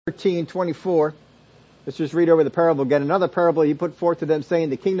13:24. Let's just read over the parable again. Another parable he put forth to them,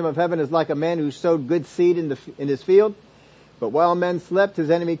 saying, the kingdom of heaven is like a man who sowed good seed in his field. But while men slept, his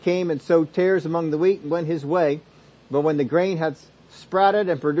enemy came and sowed tares among the wheat and went his way. But when the grain had sprouted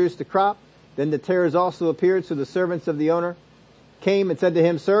and produced a crop, then the tares also appeared. So the servants of the owner came and said to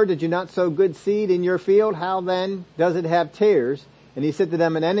him, Sir, did you not sow good seed in your field? How then does it have tares? And he said to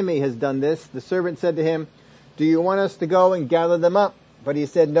them, an enemy has done this. The servant said to him, do you want us to go and gather them up? But he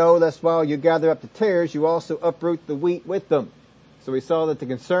said, no, lest while you gather up the tares, you also uproot the wheat with them. So we saw that the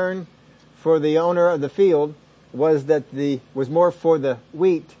concern for the owner of the field was was more for the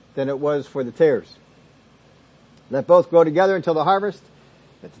wheat than it was for the tares. Let both grow together until the harvest.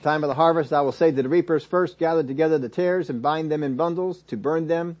 At the time of the harvest, I will say to the reapers, first gather together the tares and bind them in bundles to burn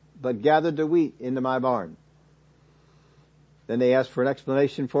them, but gather the wheat into my barn. Then they asked for an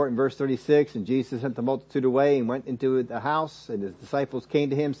explanation for it in verse 36, and Jesus sent the multitude away and went into the house, and his disciples came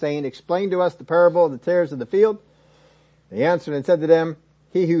to him, saying, explain to us the parable of the tares of the field. They answered and said to them,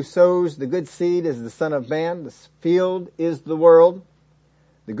 he who sows the good seed is the Son of Man. The field is the world.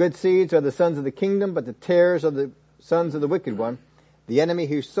 The good seeds are the sons of the kingdom, but the tares are the sons of the wicked one. The enemy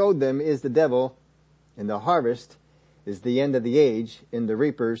who sowed them is the devil, and the harvest is the end of the age, and the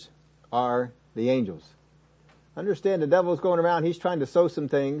reapers are the angels. Understand, the devil is going around, he's trying to sow some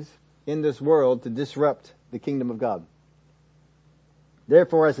things in this world to disrupt the kingdom of God.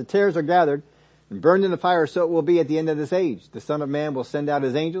 Therefore, as the tares are gathered and burned in the fire, so it will be at the end of this age. The Son of Man will send out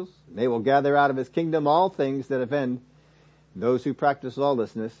his angels, and they will gather out of his kingdom all things that offend those who practice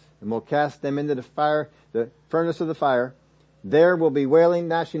lawlessness, and will cast them into the furnace of the fire. There will be wailing,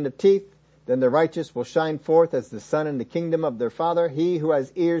 gnashing of teeth. Then the righteous will shine forth as the sun in the kingdom of their Father. He who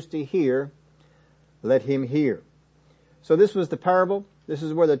has ears to hear, let him hear. So this was the parable. This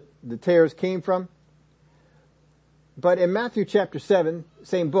is where the tares came from. But in Matthew chapter 7,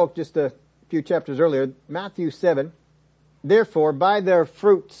 same book, just a few chapters earlier, Matthew 7, therefore by their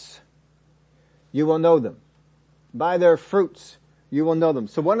fruits you will know them. By their fruits you will know them.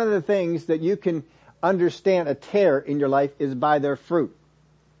 So one of the things that you can understand a tare in your life is by their fruit.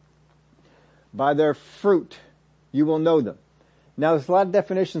 By their fruit you will know them. Now there's a lot of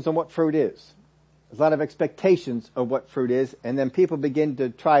definitions on what fruit is. There's a lot of expectations of what fruit is, and then people begin to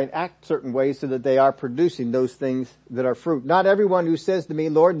try and act certain ways so that they are producing those things that are fruit. Not everyone who says to me,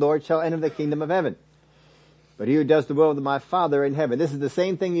 Lord, Lord, shall enter the kingdom of heaven, but he who does the will of my Father in heaven. This is the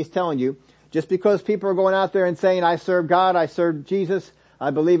same thing he's telling you. Just because people are going out there and saying, I serve God, I serve Jesus,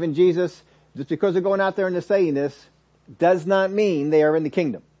 I believe in Jesus, just because they're going out there and they're saying this, does not mean they are in the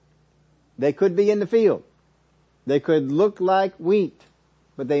kingdom. They could be in the field. They could look like wheat,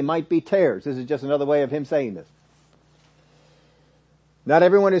 but they might be tares. This is just another way of him saying this. Not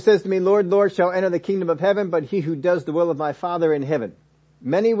everyone who says to me, Lord, Lord, shall enter the kingdom of heaven, but he who does the will of my Father in heaven.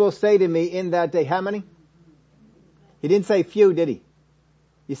 Many will say to me in that day, how many? He didn't say few, did he?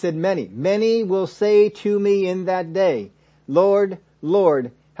 He said many. Many will say to me in that day, Lord,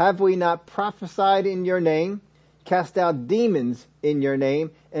 Lord, have we not prophesied in your name, cast out demons in your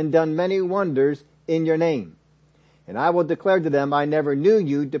name, and done many wonders in your name? And I will declare to them, I never knew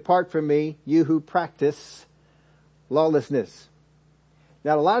you. Depart from me, you who practice lawlessness.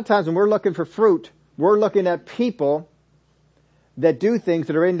 Now, a lot of times when we're looking for fruit, we're looking at people that do things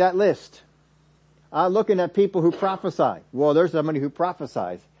that are in that list. I'm looking at people who prophesy. Well, there's somebody who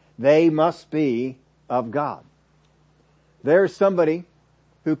prophesies. They must be of God. There's somebody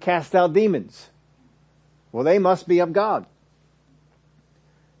who casts out demons. Well, they must be of God.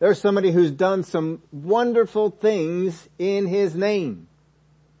 There's somebody who's done some wonderful things in his name.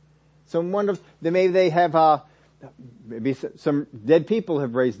 Some wonderful, maybe they have, maybe some dead people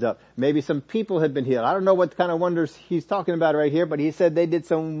have raised up. Maybe some people have been healed. I don't know what kind of wonders he's talking about right here, but he said they did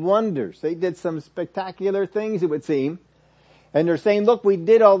some wonders. They did some spectacular things, it would seem. And they're saying, look, we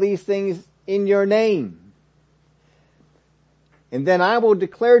did all these things in your name. And then I will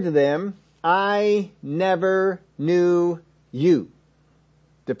declare to them, I never knew you.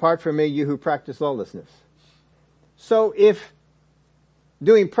 Depart from me, you who practice lawlessness. So if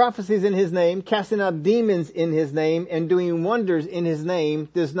doing prophecies in his name, casting out demons in his name, and doing wonders in his name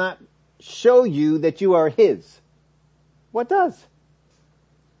does not show you that you are his, what does?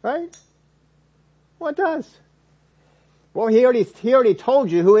 Right? What does? Well, he already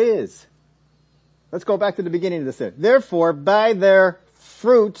told you who he is. Let's go back to the beginning of the sentence. Therefore, by their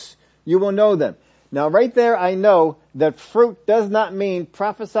fruits you will know them. Now right there I know that fruit does not mean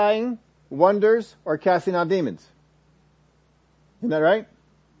prophesying, wonders, or casting out demons. Isn't that right?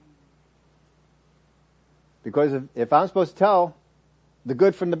 Because if I'm supposed to tell the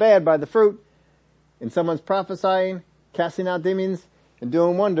good from the bad by the fruit, and someone's prophesying, casting out demons, and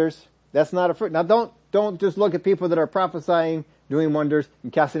doing wonders, that's not a fruit. Now don't just look at people that are prophesying, doing wonders,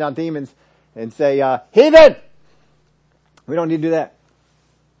 and casting out demons and say, heathen! We don't need to do that.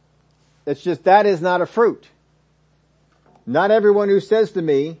 It's just, that is not a fruit. Not everyone who says to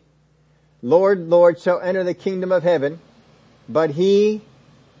me, Lord, Lord, shall enter the kingdom of heaven, but he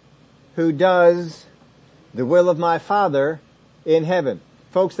who does the will of my Father in heaven.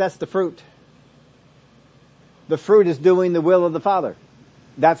 Folks, that's the fruit. The fruit is doing the will of the Father.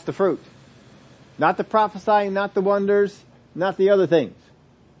 That's the fruit. Not the prophesying, not the wonders, not the other things.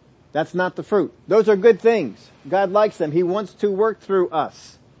 That's not the fruit. Those are good things. God likes them. He wants to work through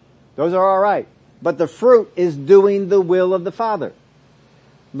us. Those are alright. But the fruit is doing the will of the Father.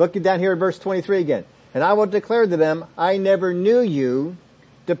 Look down here at verse 23 again. And I will declare to them, I never knew you.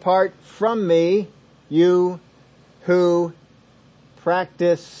 Depart from me, you who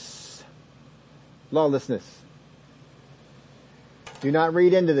practice lawlessness. Do not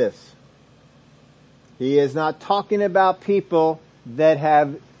read into this. He is not talking about people that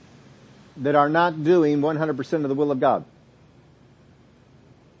are not doing 100% of the will of God.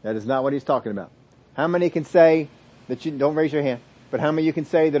 That is not what he's talking about. How many can say that you, don't raise your hand, but how many you can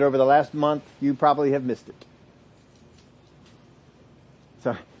say that over the last month you probably have missed it?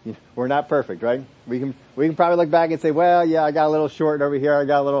 So, we're not perfect, right? We can probably look back and say, well, yeah, I got a little short over here, I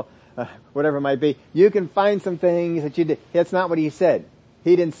got a little, whatever it might be. You can find some things that you did. That's not what he said.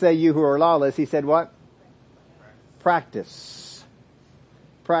 He didn't say you who are lawless. He said what? Practice.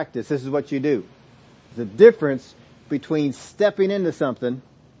 Practice. This is what you do. The difference between stepping into something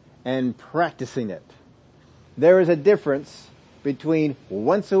and practicing it. There is a difference between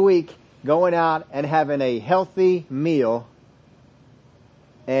once a week going out and having a healthy meal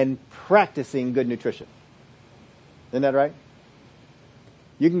and practicing good nutrition. Isn't that right?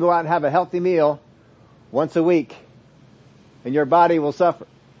 You can go out and have a healthy meal once a week and your body will suffer.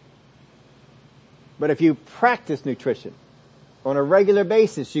 But if you practice nutrition on a regular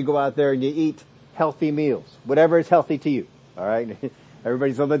basis, you go out there and you eat healthy meals, whatever is healthy to you. All right.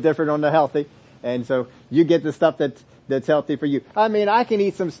 Everybody's a little bit different on the healthy. And so you get the stuff that's healthy for you. I mean, I can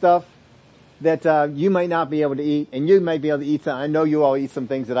eat some stuff that, you might not be able to eat, and you might be able to eat some. I know you all eat some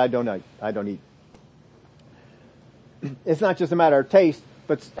things that I don't eat. It's not just a matter of taste,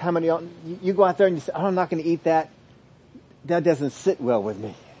 but how many, you go out there and you say, oh, I'm not going to eat that. That doesn't sit well with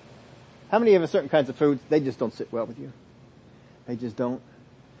me. How many of us certain kinds of foods, they just don't sit well with you? They just don't.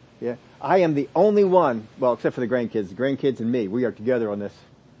 Yeah. I am the only one, well, except for the grandkids and me, we are together on this.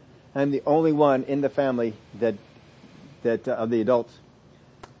 I'm the only one in the family that of the adults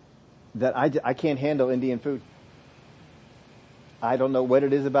that I can't handle Indian food. I don't know what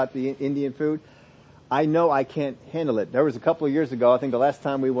it is about the Indian food. I know I can't handle it. There was a couple of years ago, I think the last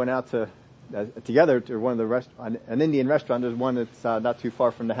time we went out together to one of the an Indian restaurant. There's one that's not too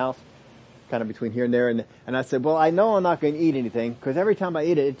far from the house, kind of between here and there. And I said, well, I know I'm not going to eat anything because every time I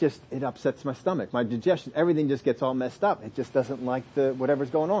eat it, it upsets my stomach, my digestion, everything just gets all messed up. It just doesn't like whatever's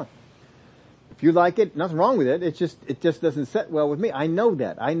going on. If you like it, nothing wrong with it. It just doesn't sit well with me. I know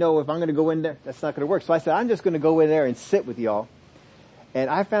that. I know if I'm going to go in there, that's not going to work. So I said, I'm just going to go in there and sit with y'all. And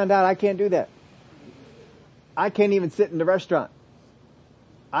I found out I can't do that. I can't even sit in the restaurant.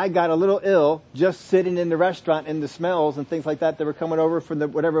 I got a little ill just sitting in the restaurant and the smells and things like that were coming over from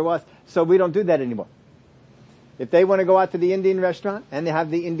whatever it was. So we don't do that anymore. If they want to go out to the Indian restaurant and they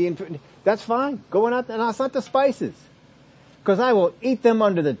have the Indian food, that's fine. Going out there, and it's not the spices. Because I will eat them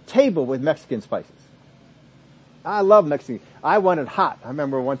under the table with Mexican spices. I love Mexican. I want it hot. I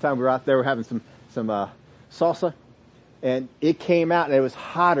remember one time we were out there, we were having some salsa, and it came out and it was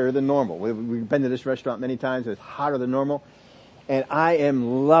hotter than normal. We've been to this restaurant many times. It's hotter than normal. And I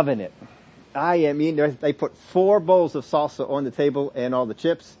am loving it. I am eating. They put 4 bowls of salsa on the table and all the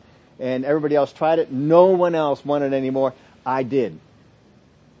chips, and everybody else tried it. No one else wanted any more. I did.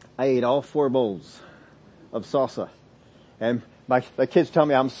 I ate all 4 bowls of salsa. And my kids tell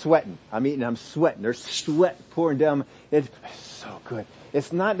me I'm sweating. I'm eating, I'm sweating. There's sweat pouring down. It's so good.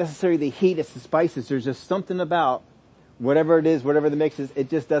 It's not necessarily the heat, it's the spices. There's just something about whatever it is, whatever the mix is, it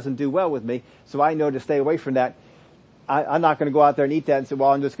just doesn't do well with me. So I know to stay away from that. I'm not going to go out there and eat that and say,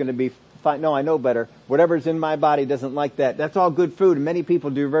 well, I'm just going to be fine. No, I know better. Whatever's in my body doesn't like that. That's all good food, and many people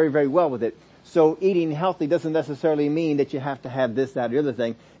do very, very well with it. So eating healthy doesn't necessarily mean that you have to have this, that, or the other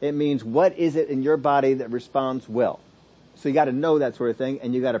thing. It means what is it in your body that responds well. So you got to know that sort of thing,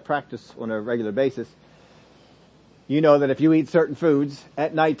 and you got to practice on a regular basis. You know that if you eat certain foods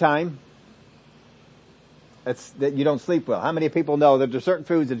at nighttime, that you don't sleep well. How many people know that there's certain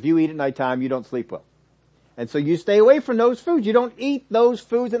foods that if you eat at nighttime, you don't sleep well? And so you stay away from those foods. You don't eat those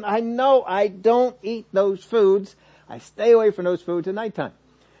foods, and I know I don't eat those foods I stay away from those foods at nighttime.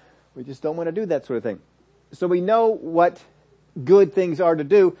 We just don't want to do that sort of thing. So we know what good things are to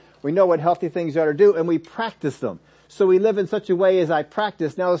do. We know what healthy things are to do, and we practice them. So we live in such a way as I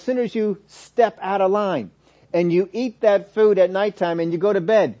practice. Now, as soon as you step out of line and you eat that food at nighttime and you go to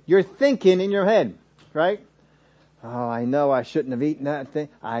bed, you're thinking in your head, right? Oh, I know I shouldn't have eaten that thing.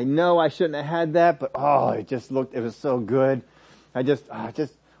 I know I shouldn't have had that, but it was so good. I just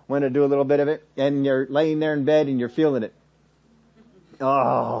want to do a little bit of it. And you're laying there in bed and you're feeling it.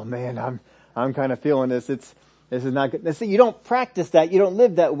 Oh man, I'm kind of feeling this. This is not good. Now, see, you don't practice that. You don't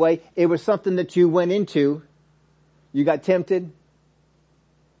live that way. It was something that you went into. You got tempted.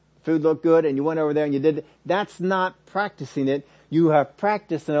 Food looked good and you went over there and you did it. That's not practicing it. You have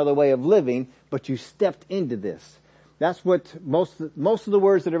practiced another way of living, but you stepped into this. That's what most of the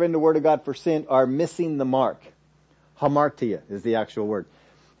words that are in the Word of God for sin are missing the mark. Hamartia is the actual word.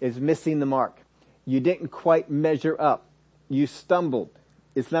 Is missing the mark. You didn't quite measure up. You stumbled.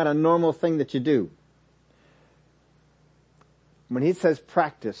 It's not a normal thing that you do. When he says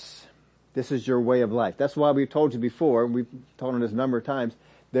practice, this is your way of life. That's why we've told you before, we've told you this a number of times,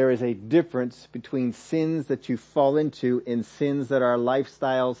 there is a difference between sins that you fall into and sins that are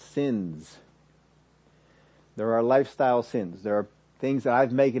lifestyle sins. There are lifestyle sins. There are things that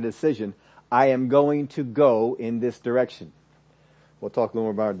I've made a decision. I am going to go in this direction. We'll talk a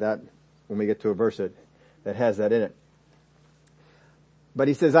little more about that when we get to a verse that has that in it. But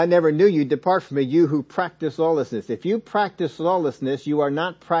he says, I never knew you. Depart from me, you who practice lawlessness. If you practice lawlessness, you are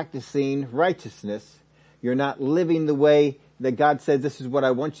not practicing righteousness. You're not living the way that God says, this is what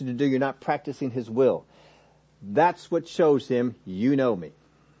I want you to do. You're not practicing his will. That's what shows him, you know me.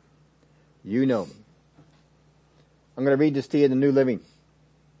 You know me. I'm going to read this to you in the New Living.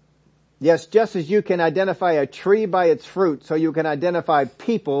 Yes, just as you can identify a tree by its fruit, so you can identify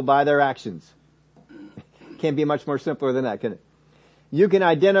people by their actions. Can't be much more simpler than that, can it? You can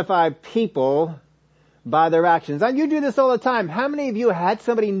identify people by their actions. And you do this all the time. How many of you had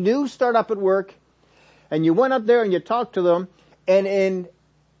somebody new start up at work and you went up there and you talked to them, and in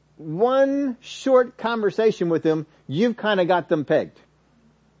one short conversation with them, you've kind of got them pegged?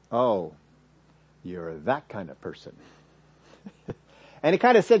 Oh, you're that kind of person. And it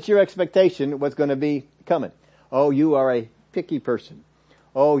kind of sets your expectation what's going to be coming. Oh, you are a picky person.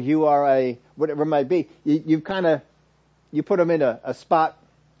 Oh, you are a, whatever it might be. You put them in a spot.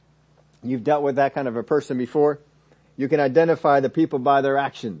 You've dealt with that kind of a person before. You can identify the people by their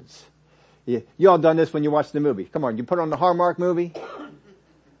actions. You all done this when you watch the movie. Come on, you put on the Hallmark movie.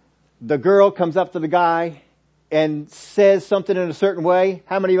 The girl comes up to the guy and says something in a certain way.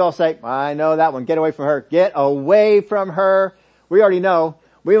 How many of y'all say, I know that one. Get away from her. Get away from her. We already know.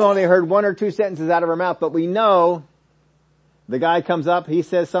 We've only heard one or two sentences out of her mouth, but we know the guy comes up, he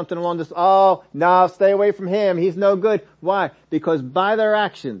says something along this, oh, no, stay away from him. He's no good. Why? Because by their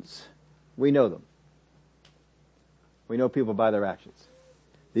actions, we know them. We know people by their actions.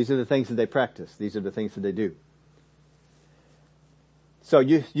 These are the things that they practice. These are the things that they do. So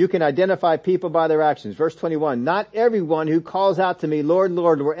you can identify people by their actions. Verse 21, not everyone who calls out to me, Lord,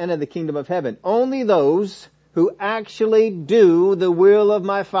 Lord, will enter the kingdom of heaven. Only those who actually do the will of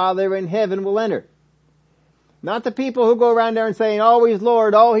my Father in heaven will enter. Not the people who go around there and saying, oh, he's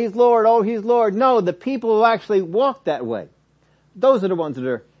Lord, oh, he's Lord, oh, he's Lord. No, the people who actually walk that way. Those are the ones that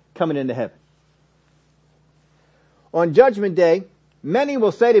are coming into heaven. On Judgment Day, many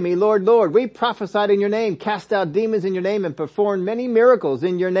will say to me, Lord, Lord, we prophesied in your name, cast out demons in your name, and performed many miracles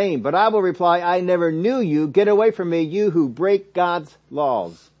in your name. But I will reply, I never knew you. Get away from me, you who break God's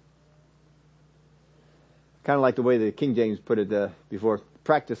laws. Kind of like the way the King James put it before,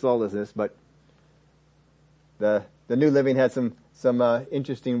 practice lawlessness, but the New Living had some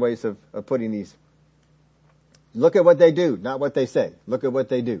interesting ways of putting these. Look at what they do, not what they say. Look at what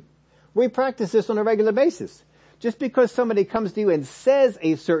they do. We practice this on a regular basis. Just because somebody comes to you and says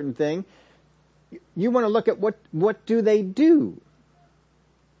a certain thing, you want to look at what do they do?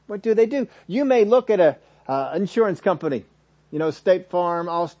 What do they do? You may look at a insurance company, State Farm,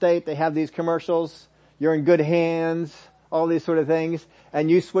 Allstate, they have these commercials. You're in good hands, all these sort of things, and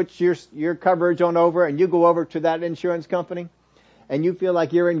you switch your coverage on over and you go over to that insurance company and you feel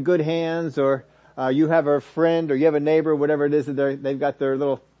like you're in good hands, or you have a friend or you have a neighbor, whatever it is that they've got their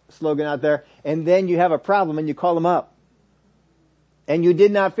little slogan out there, and then you have a problem and you call them up and you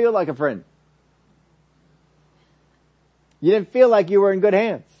did not feel like a friend. You didn't feel like you were in good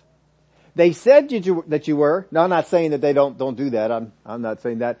hands. They said that you were. No, I'm not saying that they don't do that. I'm not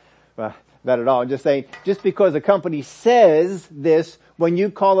saying that. That at all. I'm just saying, just because a company says this, when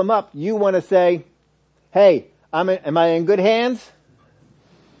you call them up, you want to say, hey, am I in good hands?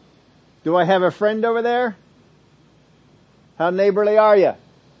 Do I have a friend over there? How neighborly are you?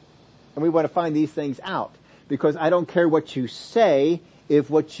 And we want to find these things out. Because I don't care what you say if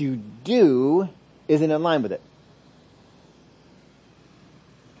what you do isn't in line with it.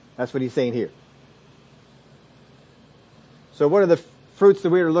 That's what he's saying here. So what are the fruits that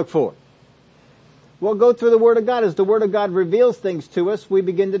we are to look for? Well, go through the Word of God. As the Word of God reveals things to us, we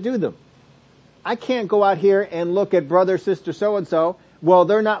begin to do them. I can't go out here and look at brother, sister, so-and-so. Well,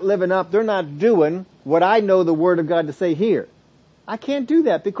 they're not living up. They're not doing what I know the Word of God to say here. I can't do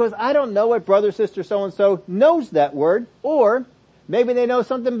that because I don't know what brother, sister, so-and-so knows that word, or maybe they know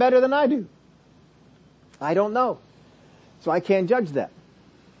something better than I do. I don't know. So I can't judge that.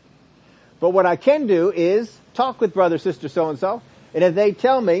 But what I can do is talk with brother, sister, so-and-so, and if they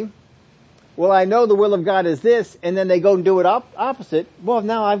tell me, well, I know the will of God is this, and then they go and do it opposite, well,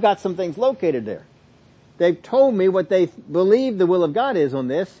 now I've got some things located there. They've told me what they believe the will of God is on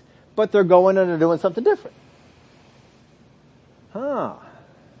this, but they're going and they're doing something different.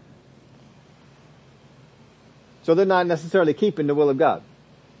 So they're not necessarily keeping the will of God.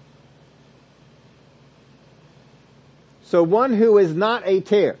 So one who is not a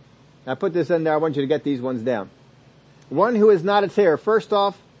tare. I put this in there. I want you to get these ones down. One who is not a tare. First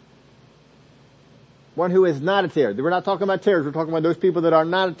off, one who is not a tare. We're not talking about tares. We're talking about those people that are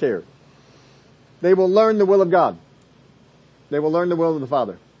not a tare. They will learn the will of God. They will learn the will of the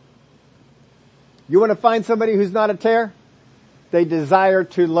Father. You want to find somebody who's not a tare? They desire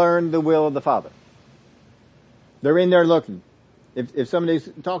to learn the will of the Father. They're in there looking. If somebody's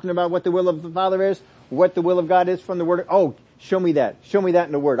talking about what the will of the Father is, what the will of God is from the Word, oh, show me that. Show me that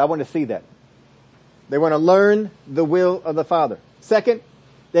in the Word. I want to see that. They want to learn the will of the Father. Second,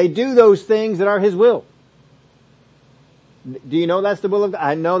 they do those things that are His will. Do you know that's the will of God?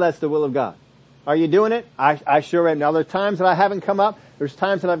 I know that's the will of God. Are you doing it? I sure am. Now there's times that I haven't come up. There's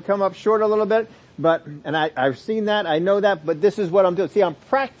times that I've come up short a little bit. And I've seen that, I know that, but this is what I'm doing. See, I'm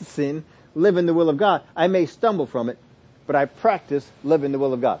practicing living the will of God. I may stumble from it, but I practice living the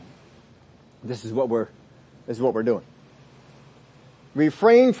will of God. This is what we're doing.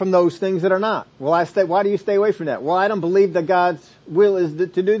 Refrain from those things that are not. Well, why do you stay away from that? Well, I don't believe that God's will is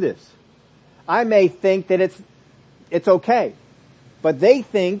to do this. I may think that it's okay, but they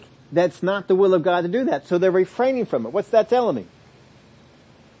think that's not the will of God to do that, so they're refraining from it. What's that telling me?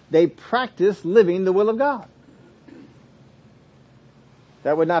 They practice living the will of God.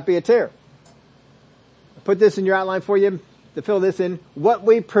 That would not be a tare. I'll put this in your outline for you to fill this in. What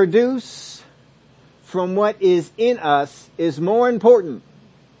we produce from what is in us is more important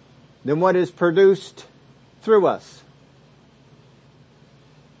than what is produced through us.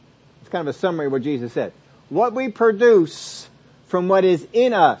 It's kind of a summary of what Jesus said. What we produce from what is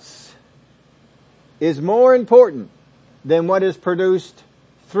in us is more important than what is produced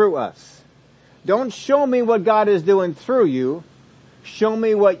through us. Don't show me what God is doing through you. Show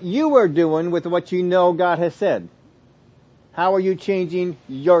me what you are doing with what you know God has said. How are you changing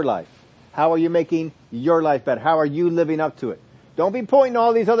your life? How are you making your life better? How are you living up to it? Don't be pointing to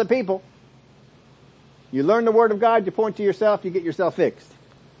all these other people. You learn the Word of God, you point to yourself, you get yourself fixed.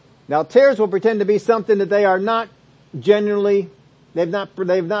 Now tares will pretend to be something that they are not genuinely, they've not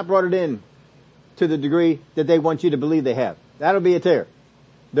brought it in to the degree that they want you to believe they have. That'll be a tare.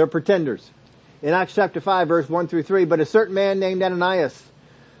 They're pretenders. In Acts chapter 5 verse 1 through 3, but a certain man named Ananias,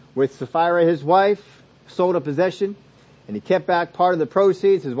 with Sapphira his wife, sold a possession, and he kept back part of the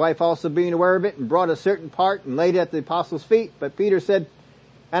proceeds, his wife also being aware of it, and brought a certain part and laid it at the apostles' feet. But Peter said,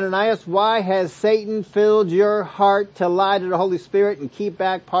 Ananias, why has Satan filled your heart to lie to the Holy Spirit and keep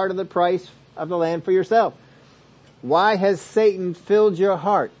back part of the price of the land for yourself? Why has Satan filled your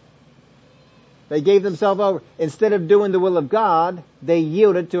heart? They gave themselves over. Instead of doing the will of God, they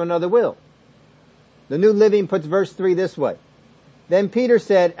yielded to another will. The New Living puts verse 3 this way. Then Peter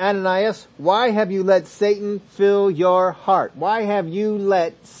said, Ananias, why have you let Satan fill your heart? Why have you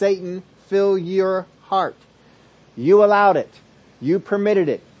let Satan fill your heart? You allowed it. You permitted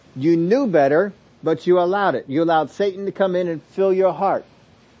it. You knew better, but you allowed it. You allowed Satan to come in and fill your heart.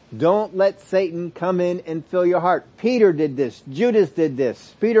 Don't let Satan come in and fill your heart. Peter did this. Judas did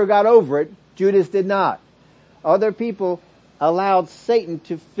this. Peter got over it. Judas did not. Other people allowed Satan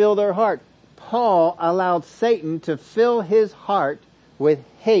to fill their heart. Paul allowed Satan to fill his heart with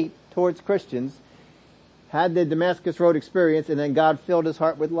hate towards Christians, had the Damascus Road experience, and then God filled his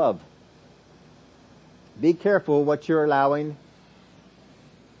heart with love. Be careful what you're allowing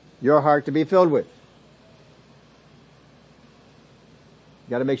your heart to be filled with.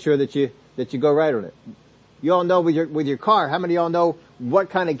 You got to make sure that you go right on it. You all know with your car, how many of y'all know what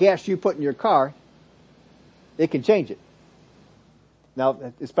kind of gas you put in your car? It can change it.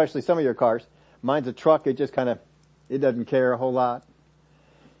 Now, especially some of your cars. Mine's a truck, it It doesn't care a whole lot.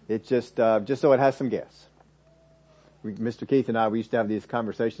 It's just so it has some gas. Mr. Keith and I, we used to have these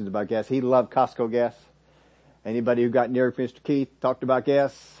conversations about gas. He loved Costco gas. Anybody who got near Mr. Keith talked about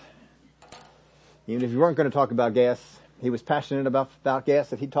gas. Even if you weren't going to talk about gas, he was passionate about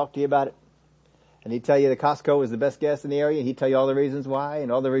gas. If he talked to you about it, and he'd tell you that Costco is the best gas in the area, he'd tell you all the reasons why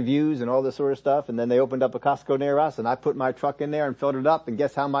and all the reviews and all this sort of stuff. And then they opened up a Costco near us, and I put my truck in there and filled it up, and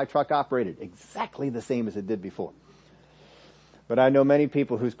guess how my truck operated? Exactly the same as it did before. But I know many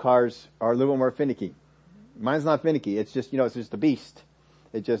people whose cars are a little more finicky. Mine's not finicky. It's just, it's just a beast.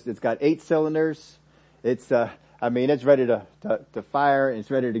 It's got 8 cylinders. It's ready to fire and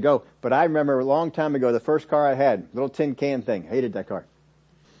it's ready to go. But I remember a long time ago, the first car I had, little tin can thing. Hated that car.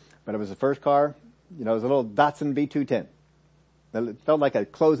 But it was the first car, it was a little Datsun V210. It felt like I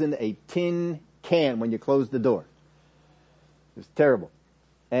closing a tin can when you closed the door. It was terrible.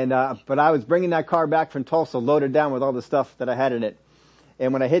 And, but I was bringing that car back from Tulsa loaded down with all the stuff that I had in it.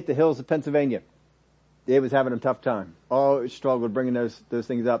 And when I hit the hills of Pennsylvania, it was having a tough time. Oh, it struggled bringing those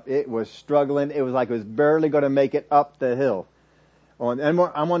things up. It was struggling. It was like it was barely going to make it up the hill. I'm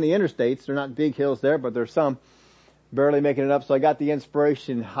on the interstates. They're not big hills there, but there's some. Barely making it up. So I got the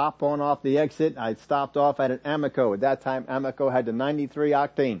inspiration, hop on off the exit. I stopped off at an Amoco. At that time, Amoco had the 93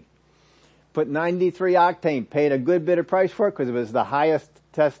 octane. Put 93 octane. Paid a good bit of price for it because it was the highest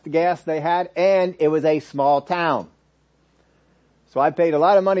test gas they had, and it was a small town. So I paid a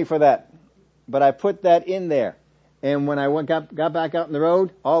lot of money for that. But I put that in there. And when I got back out on the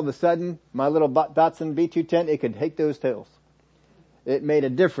road, all of a sudden, my little Datsun V210, it could take those hills. It made a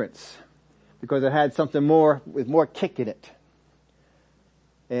difference because it had something more, with more kick in it.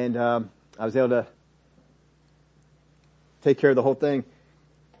 And, I was able to take care of the whole thing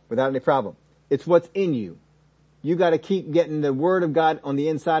without any problem. It's what's in you. You gotta keep getting the Word of God on the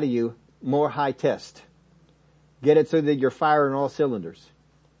inside of you more high test. Get it so that you're firing all cylinders.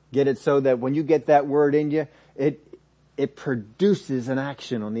 Get it so that when you get that word in you, it produces an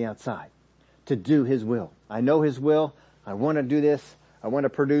action on the outside to do His will. I know His will. I want to do this. I want to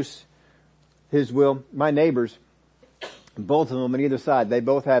produce His will. My neighbors, both of them on either side, they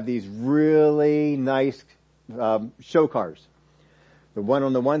both have these really nice show cars. The one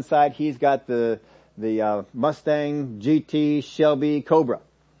on the one side, he's got the Mustang GT Shelby Cobra.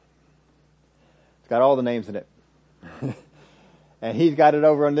 It's got all the names in it. And he's got it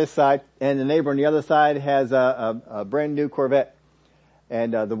over on this side, and the neighbor on the other side has a brand new Corvette.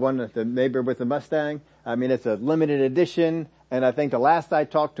 And the neighbor with the Mustang, it's a limited edition, and I think the last I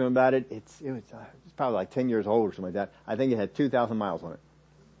talked to him about it, it's probably like 10 years old or something like that. I think it had 2,000 miles on it.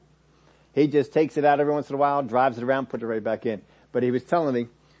 He just takes it out every once in a while, drives it around, puts it right back in. But he was telling me,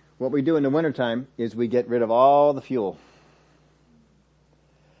 what we do in the wintertime is we get rid of all the fuel.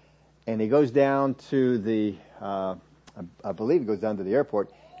 And he goes down to the, I believe he goes down to the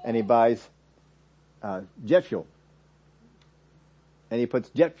airport, and he buys jet fuel. And he puts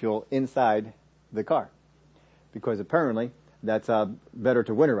jet fuel inside the car. Because apparently that's better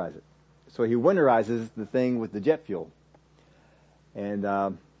to winterize it. So he winterizes the thing with the jet fuel.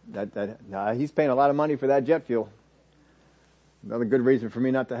 And he's paying a lot of money for that jet fuel. Another good reason for me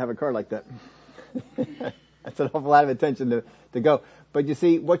not to have a car like that. That's an awful lot of attention to go. But you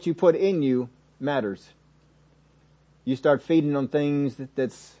see, what you put in you matters. You start feeding on things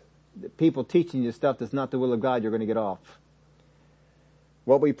that people teaching you stuff that's not the will of God, you're going to get off.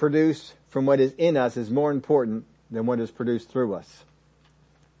 What we produce from what is in us is more important than what is produced through us.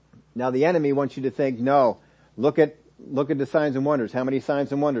 Now the enemy wants you to think, no, look at the signs and wonders. How many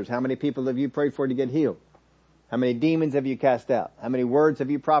signs and wonders? How many people have you prayed for to get healed? How many demons have you cast out? How many words have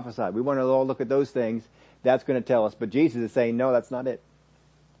you prophesied? We want to all look at those things. That's going to tell us. But Jesus is saying, no, that's not it.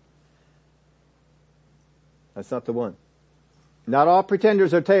 That's not the one. Not all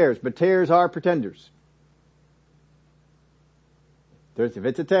pretenders are tares, but tares are pretenders. If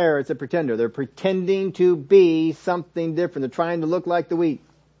it's a tare, it's a pretender. They're pretending to be something different. They're trying to look like the wheat.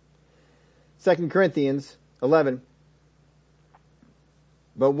 2 Corinthians 11.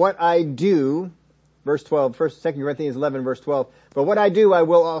 But what I do, verse 12, 2 Corinthians 11, verse 12. But what I do, I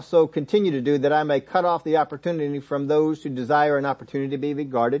will also continue to do, that I may cut off the opportunity from those who desire an opportunity to be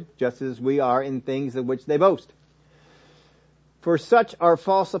regarded, just as we are in things of which they boast. For such are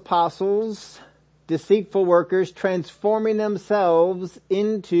false apostles, deceitful workers, transforming themselves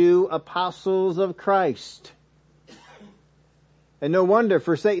into apostles of Christ. And no wonder,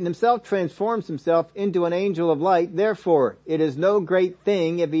 for Satan himself transforms himself into an angel of light. Therefore, it is no great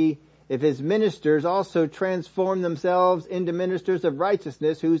thing if his ministers also transform themselves into ministers of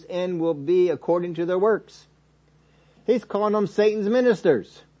righteousness, whose end will be according to their works. He's calling them Satan's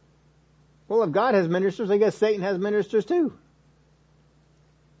ministers. Well, if God has ministers, I guess Satan has ministers too.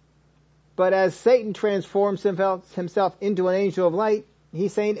 But as Satan transforms himself into an angel of light,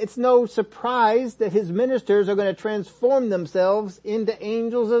 he's saying it's no surprise that his ministers are going to transform themselves into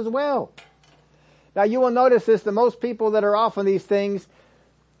angels as well. Now you will notice this, that most people that are off on these things,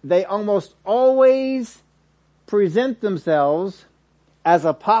 they almost always present themselves as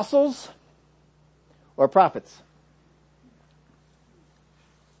apostles or prophets.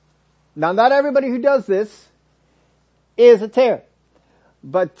 Now not everybody who does this is a tare.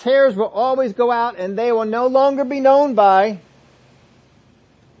 But tares will always go out and they will no longer be known by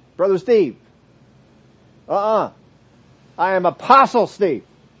Brother Steve. I am Apostle Steve.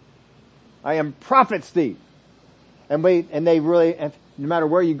 I am Prophet Steve. And they really, no matter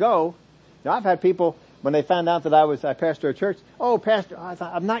where you go, now I've had people, when they found out that I pastor a church, oh pastor,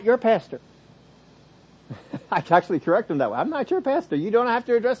 I'm not your pastor. I actually correct them that way. I'm not your pastor. You don't have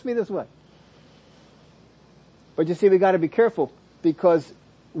to address me this way. But you see, we gotta be careful because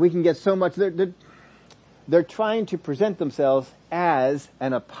we can get so much, they're trying to present themselves as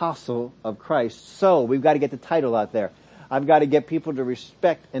an apostle of Christ. So we've got to get the title out there. I've got to get people to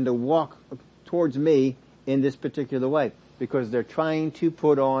respect and to walk towards me in this particular way because they're trying to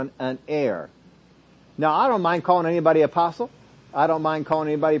put on an air. Now I don't mind calling anybody apostle. I don't mind calling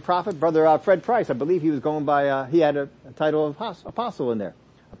anybody prophet. Brother Fred Price, I believe he was going by, he had a title of apostle in there.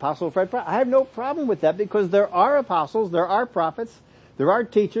 Apostle Fred Price. I have no problem with that because there are apostles, there are prophets, there are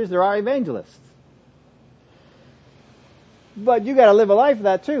teachers, there are evangelists. But you gotta live a life of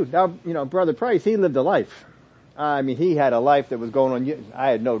that too. Now, Brother Price, he lived a life. I mean, he had a life that was going on. I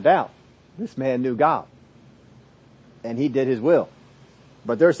had no doubt. This man knew God. And he did his will.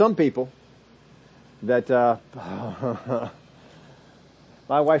 But there are some people that,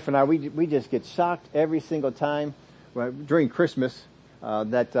 my wife and I, we just get shocked every single time. During Christmas,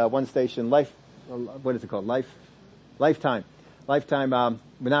 that one station, what is it called? Lifetime. Lifetime,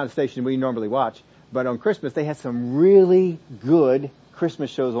 not a station we normally watch. But on Christmas, they had some really good Christmas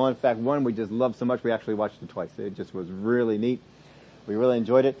shows on. In fact, one we just loved so much, we actually watched it twice. It just was really neat. We really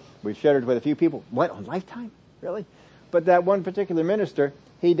enjoyed it. We shared it with a few people. What, on Lifetime? Really? But that one particular minister,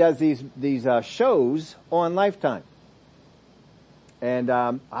 he does these shows on Lifetime. And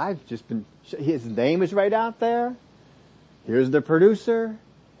I've just been, his name is right out there. Here's the producer.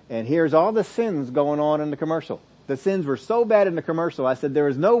 And here's all the sins going on in the commercial. The sins were so bad in the commercial, I said there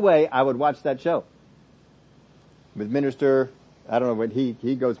is no way I would watch that show. With minister, I don't know what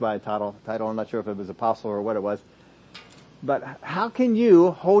he goes by a title, I'm not sure if it was apostle or what it was. But how can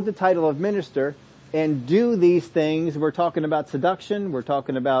you hold the title of minister and do these things? We're talking about seduction, we're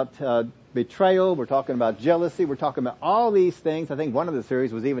talking about betrayal, we're talking about jealousy, we're talking about all these things. I think one of the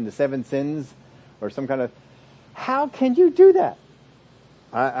series was even the 7 sins or some kind of, how can you do that?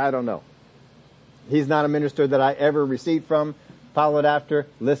 I don't know. He's not a minister that I ever received from, followed after,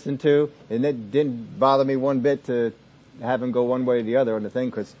 listened to, and it didn't bother me one bit to have him go one way or the other on the thing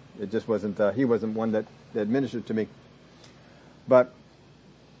because it just wasn't, he wasn't one that ministered to me. But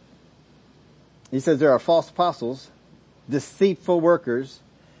he says there are false apostles, deceitful workers.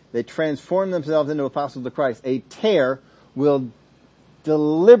 They transform themselves into apostles of Christ. A tare will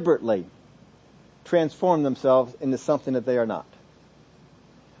deliberately transform themselves into something that they are not.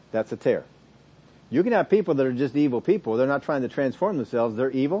 That's a tare. You can have people that are just evil people. They're not trying to transform themselves.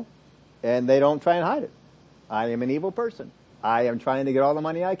 They're evil, and they don't try and hide it. I am an evil person. I am trying to get all the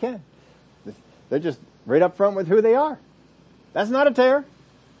money I can. They're just right up front with who they are. That's not a tare.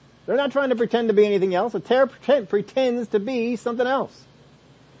 They're not trying to pretend to be anything else. A tare pretends to be something else.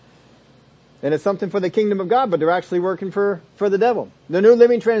 And it's something for the kingdom of God, but they're actually working for the devil. The New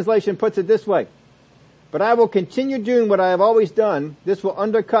Living Translation puts it this way. But I will continue doing what I have always done. This will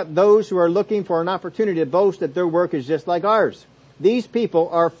undercut those who are looking for an opportunity to boast that their work is just like ours. These people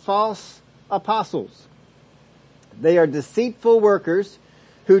are false apostles. They are deceitful workers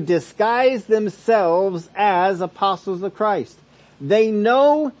who disguise themselves as apostles of Christ. They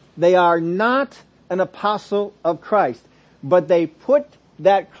know they are not an apostle of Christ, but they put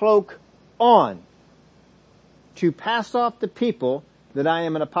that cloak on to pass off the people that I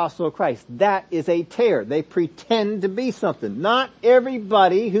am an apostle of Christ. That is a tare. They pretend to be something. Not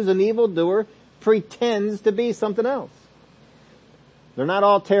everybody who's an evildoer pretends to be something else. They're not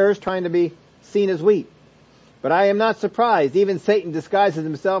all tares trying to be seen as wheat. But I am not surprised. Even Satan disguises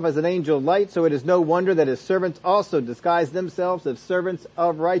himself as an angel of light, so it is no wonder that his servants also disguise themselves as servants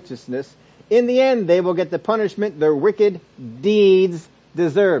of righteousness. In the end, they will get the punishment their wicked deeds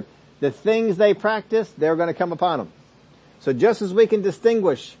deserve. The things they practice, they're going to come upon them. So just as we can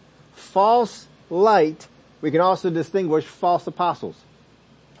distinguish false light, we can also distinguish false apostles.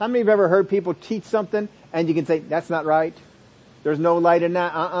 How many of you have ever heard people teach something and you can say, that's not right? There's no light in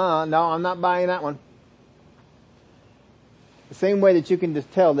that. No, I'm not buying that one. The same way that you can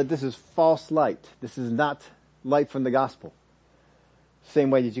just tell that this is false light. This is not light from the gospel.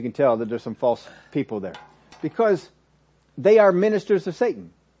 Same way that you can tell that there's some false people there. Because they are ministers of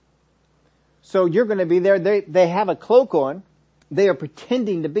Satan. So you're going to be there. They have a cloak on. They are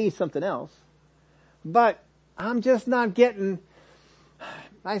pretending to be something else. But I'm just not getting,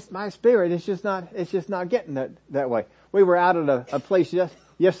 my spirit is just not getting that way. We were out at a place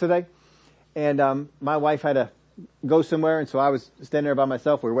yesterday, and my wife had to go somewhere, and so I was standing there by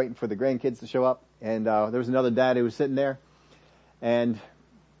myself. We were waiting for the grandkids to show up, and there was another dad who was sitting there, and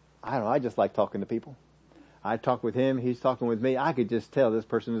I don't know, I just like talking to people. I talk with him, he's talking with me. I could just tell this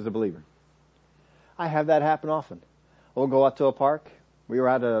person is a believer. I have that happen often. We'll go out to a park. We were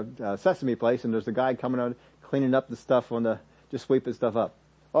at a Sesame place, and there's a guy coming out cleaning up the stuff just sweeping stuff up.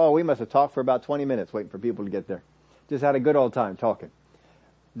 Oh, we must have talked for about 20 minutes waiting for people to get there. Just had a good old time talking.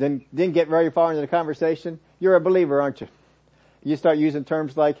 Didn't get very far into the conversation. You're a believer, aren't you? You start using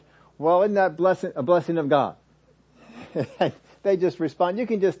terms like, well, isn't that a blessing of God? They just respond. You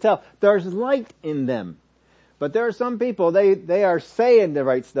can just tell. There's light in them. But there are some people, they are saying the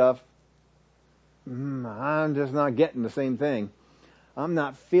right stuff. I'm just not getting the same thing. I'm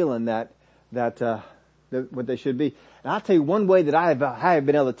not feeling that what they should be. And I'll tell you one way that I have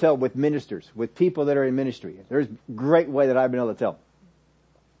been able to tell with ministers, with people that are in ministry. There's a great way that I've been able to tell.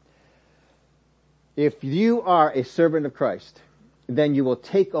 If you are a servant of Christ, then you will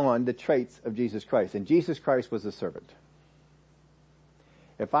take on the traits of Jesus Christ. And Jesus Christ was a servant.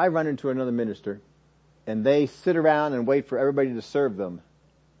 If I run into another minister and they sit around and wait for everybody to serve them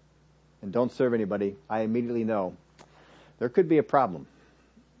and don't serve anybody, I immediately know there could be a problem.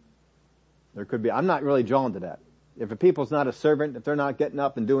 I'm not really drawn to that. If a people's not a servant, if they're not getting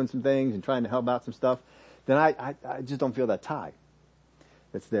up and doing some things and trying to help out some stuff, then I just don't feel that tie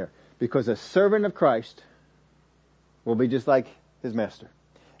that's there. Because a servant of Christ will be just like his master.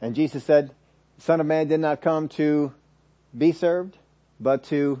 And Jesus said, the Son of Man did not come to be served, but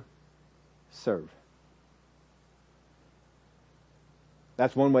to serve.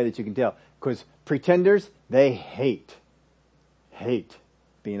 That's one way that you can tell. Because pretenders, they hate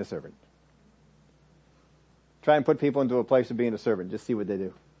being a servant. Try and put people into a place of being a servant. Just see what they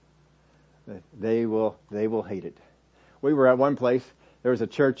do. They will hate it. We were at one place. There was a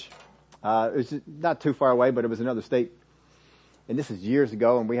church. It was not too far away, but it was another state. And this is years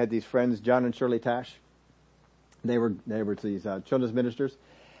ago, and we had these friends, John and Shirley Tash. They were these children's ministers.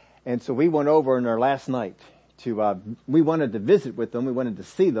 And so we went over on our last night we wanted to visit with them. We wanted to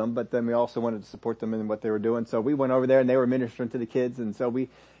see them, but then we also wanted to support them in what they were doing. So we went over there, and they were ministering to the kids. And so we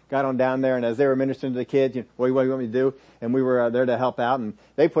got on down there, and as they were ministering to the kids, what do you want me to do? And we were there to help out, and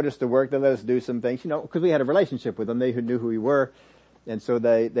they put us to work. They let us do some things, because we had a relationship with them. They knew who we were, and so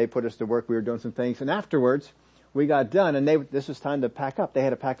they put us to work. We were doing some things, and afterwards we got done, and this was time to pack up. They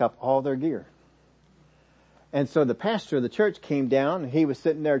had to pack up all their gear, and so the pastor of the church came down, and he was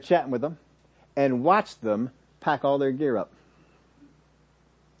sitting there chatting with them, and watched them pack all their gear up.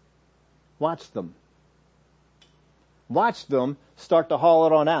 Watched them start to haul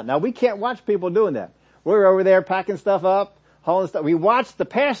it on out. Now, we can't watch people doing that. We're over there packing stuff up, hauling stuff. We watched the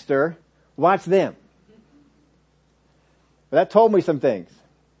pastor watch them. But that told me some things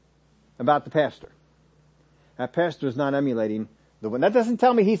about the pastor. That pastor is not emulating the one. That doesn't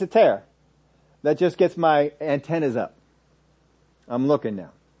tell me he's a terror. That just gets my antennas up. I'm looking now.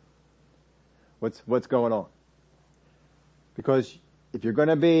 What's going on? Because if you're going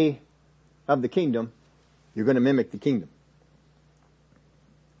to be of the kingdom, you're going to mimic the kingdom.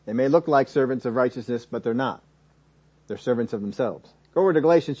 They may look like servants of righteousness, but they're not. They're servants of themselves. Go over to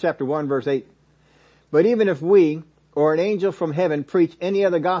Galatians chapter 1, verse 8. But even if we, or an angel from heaven, preach any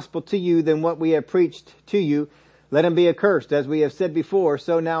other gospel to you than what we have preached to you, let him be accursed. As we have said before,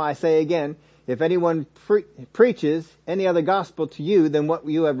 so now I say again, if anyone preaches any other gospel to you than what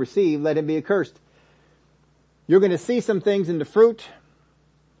you have received, let him be accursed. You're going to see some things in the fruit.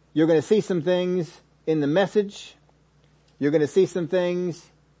 You're going to see some things in the message. You're going to see some things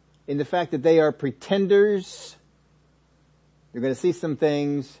in the fact that they are pretenders. You're going to see some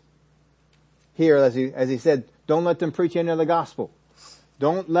things here, as he said, don't let them preach any other gospel.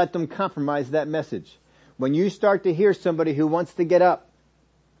 Don't let them compromise that message. When you start to hear somebody who wants to get up,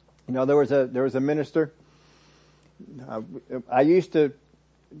 there was a minister. I used to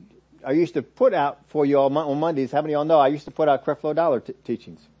put out for you all on Mondays. How many of y'all know I used to put out Creflo Dollar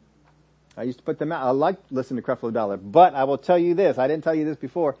teachings? I used to put them out. I like listening to Creflo Dollar, but I will tell you this. I didn't tell you this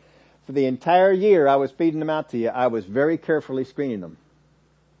before. For the entire year I was feeding them out to you, I was very carefully screening them.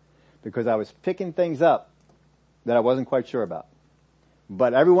 because I was picking things up that I wasn't quite sure about.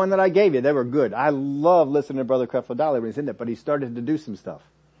 But everyone that I gave you, they were good. I love listening to Brother Creflo Dollar when he's in there, but he started to do some stuff.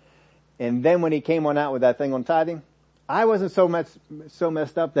 And then when he came on out with that thing on tithing, I wasn't so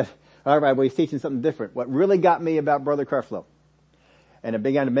messed up that, all right, well, he's teaching something different. What really got me about Brother Creflo, and it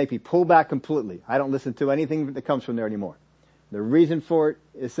began to make me pull back completely. I don't listen to anything that comes from there anymore. The reason for it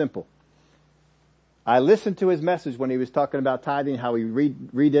is simple. I listened to his message when he was talking about tithing, how he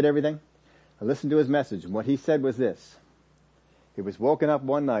redid everything. I listened to his message, and what he said was this. He was woken up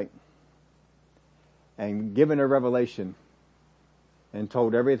one night and given a revelation and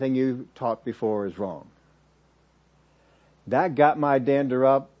told everything you taught before is wrong. That got my dander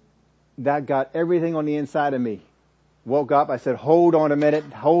up. That got everything on the inside of me. Woke up, I said, hold on a minute,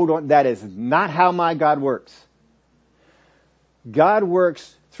 hold on. That is not how my God works. God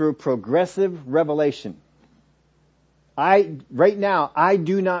works through progressive revelation. Right now, I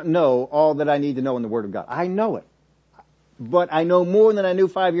do not know all that I need to know in the Word of God. I know it. But I know more than I knew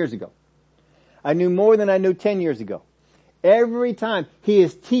 5 years ago. I knew more than I knew 10 years ago. Every time He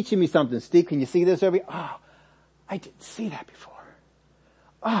is teaching me something. Steve, can you see this I didn't see that before.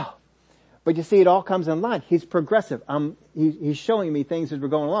 But you see, it all comes in line. He's progressive. He's showing me things as we're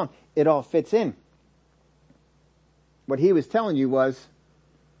going along. It all fits in. What He was telling you was,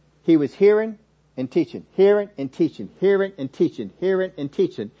 He was hearing and teaching, hearing and teaching, hearing and teaching, hearing and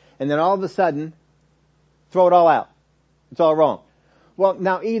teaching. And then all of a sudden, throw it all out. It's all wrong. Well,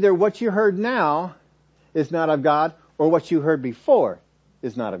 now either what you heard now is not of God, or what you heard before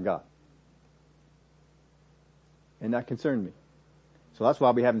is not of God. And that concerned me. So that's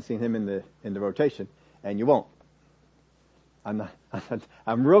why we haven't seen him in the rotation, and you won't. I'm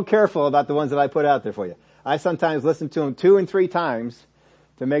real careful about the ones that I put out there for you. I sometimes listen to them 2 and 3 times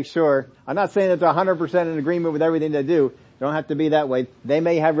to make sure. I'm not saying that they're 100% in agreement with everything they do. They don't have to be that way. They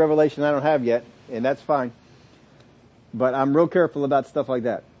may have revelation I don't have yet, and that's fine. But I'm real careful about stuff like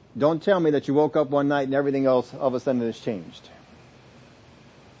that. Don't tell me that you woke up one night and everything else all of a sudden has changed.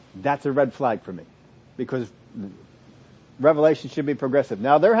 That's a red flag for me. Because revelation should be progressive.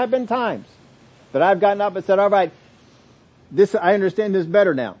 Now, there have been times that I've gotten up and said, all right, I understand this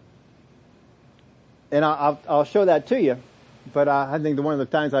better now. And I'll show that to you. But I think one of the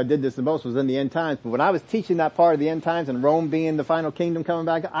times I did this the most was in the end times. But when I was teaching that part of the end times and Rome being the final kingdom coming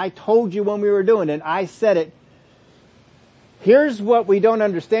back, I told you when we were doing it, I said it. Here's what we don't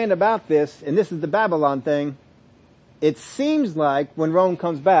understand about this, and this is the Babylon thing. It seems like when Rome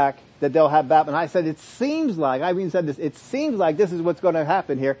comes back that they'll have Babylon. I said, it seems like, I even said this, it seems like this is what's going to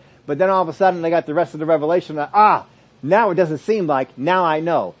happen here. But then all of a sudden they got the rest of the revelation. Now it doesn't seem like, now I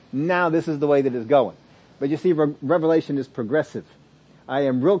know. Now this is the way that it's going. But you see, revelation is progressive. I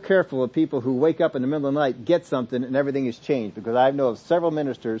am real careful of people who wake up in the middle of the night, get something, and everything has changed. Because I know of several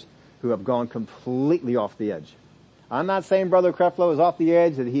ministers who have gone completely off the edge. I'm not saying Brother Creflo is off the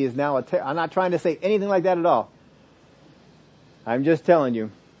edge, that he is now I'm not trying to say anything like that at all. I'm just telling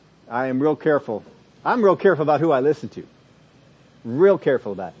you, I am real careful. I'm real careful about who I listen to. Real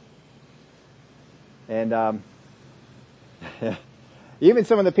careful about it. And, even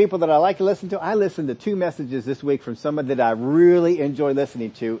some of the people that I like to listen to, I listened to 2 messages this week from someone that I really enjoy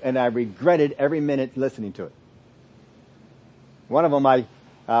listening to, and I regretted every minute listening to it. One of them I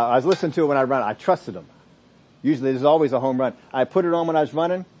was listening to it when I run. I trusted them. Usually there's always a home run. I put it on when I was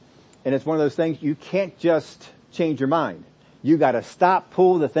running, and it's one of those things you can't just change your mind. You gotta stop,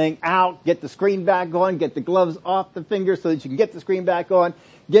 pull the thing out, get the screen back on, get the gloves off the fingers so that you can get the screen back on,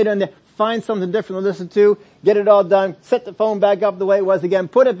 get in there, find something different to listen to, get it all done, set the phone back up the way it was again,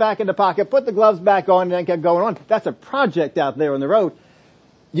 put it back in the pocket, put the gloves back on, and then get going on. That's a project out there on the road.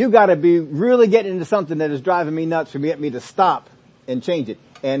 You gotta be really getting into something that is driving me nuts for me to stop and change it.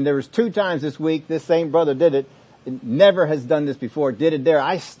 And there was 2 times this week this same brother did it. Never has done this before. Did it there.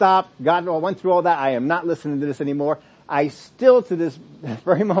 I stopped, went through all that. I am not listening to this anymore. I still, to this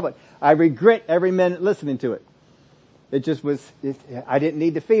very moment, I regret every minute listening to it. It just was, I didn't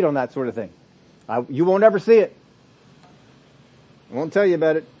need to feed on that sort of thing. You won't ever see it. I won't tell you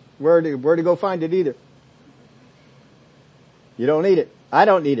about it. Where to go find it either. You don't need it. I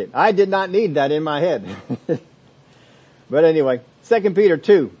don't need it. I did not need that in my head. But anyway, 2 Peter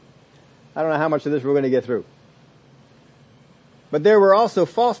 2. I don't know how much of this we're going to get through. But there were also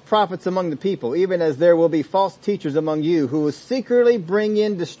false prophets among the people, even as there will be false teachers among you who will secretly bring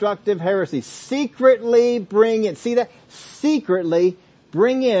in destructive heresies. Secretly bring in, see that? Secretly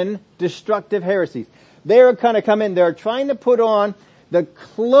bring in destructive heresies. They are kind of come in, they're trying to put on the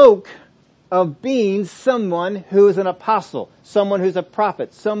cloak of being someone who is an apostle, someone who's a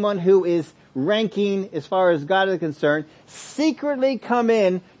prophet, someone who is ranking as far as God is concerned, secretly come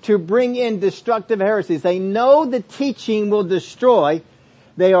in to bring in destructive heresies. They know the teaching will destroy.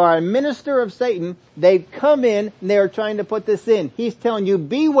 They are a minister of Satan. They've come in and they are trying to put this in. He's telling you,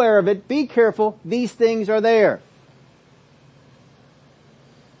 beware of it, be careful, these things are there.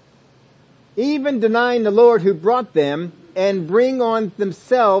 Even denying the Lord who brought them, and bring on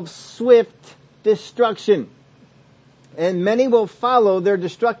themselves swift destruction. And many will follow their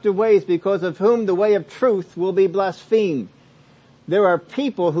destructive ways, because of whom the way of truth will be blasphemed. There are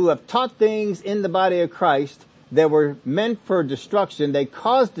people who have taught things in the body of Christ that were meant for destruction. They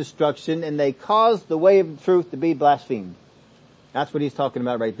caused destruction, and they caused the way of truth to be blasphemed. That's what he's talking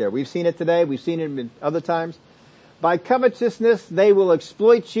about right there. We've seen it today. We've seen it other times. By covetousness, they will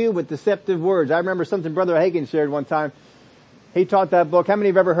exploit you with deceptive words. I remember something Brother Hagin shared one time. He taught that book. How many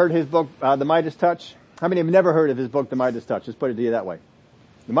have ever heard his book, The Midas Touch? How many have never heard of his book, The Midas Touch? Let's put it to you that way.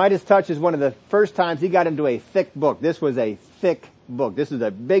 The Midas Touch is one of the first times he got into a thick book. This was a thick book. This is a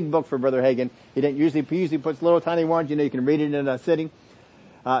big book for Brother Hagin. He usually puts little tiny ones. You can read it in a sitting.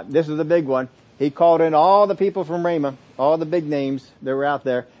 This was a big one. He called in all the people from Rhema, all the big names that were out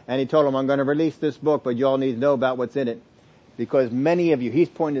there, and he told them, I'm going to release this book, but you all need to know about what's in it. Because many of you, he's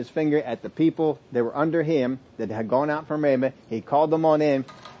pointing his finger at the people that were under him, that had gone out from Rhema. He called them on in,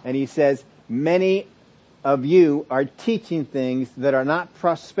 and he says, many of you are teaching things that are not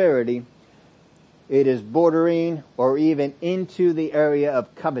prosperity. It is bordering or even into the area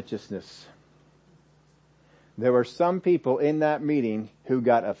of covetousness. There were some people in that meeting who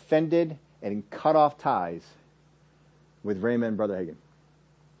got offended and cut off ties with Rhema and Brother Hagin.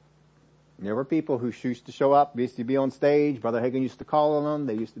 There were people who used to show up, used to be on stage. Brother Hagin used to call on them.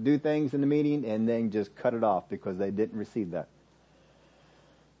 They used to do things in the meeting and then just cut it off because they didn't receive that.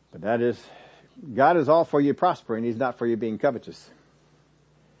 But God is all for you prospering. He's not for you being covetous.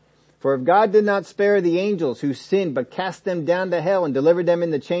 For if God did not spare the angels who sinned, but cast them down to hell and delivered them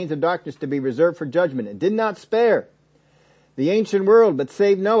in the chains of darkness to be reserved for judgment, and did not spare the ancient world, but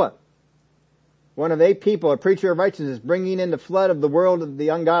saved Noah, one of 8 people, a preacher of righteousness, bringing in the flood of the world of the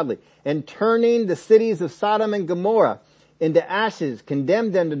ungodly, and turning the cities of Sodom and Gomorrah into ashes,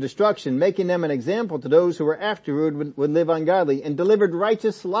 condemned them to destruction, making them an example to those who were afterward would live ungodly, and delivered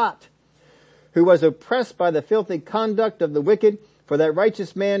righteous Lot, who was oppressed by the filthy conduct of the wicked, for that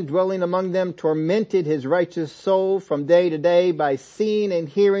righteous man dwelling among them tormented his righteous soul from day to day by seeing and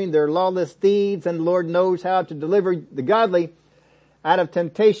hearing their lawless deeds, and the Lord knows how to deliver the godly out of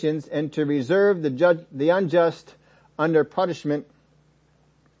temptations, and to reserve the unjust under punishment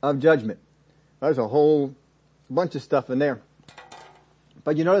of judgment. There's a whole bunch of stuff in there.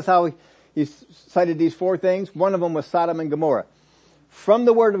 But you notice how he cited these 4 things? One of them was Sodom and Gomorrah. From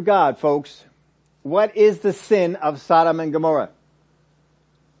the Word of God, folks, what is the sin of Sodom and Gomorrah?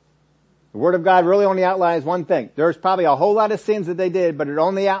 The Word of God really only outlines one thing. There's probably a whole lot of sins that they did, but it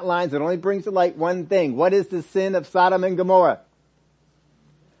only brings to light one thing. What is the sin of Sodom and Gomorrah?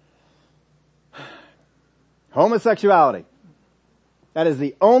 Homosexuality. That is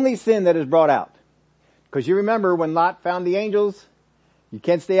the only sin that is brought out. Because you remember when Lot found the angels, you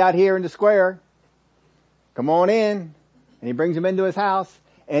can't stay out here in the square. Come on in. And he brings them into his house.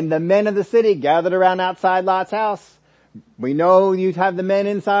 And the men of the city gathered around outside Lot's house. We know you have the men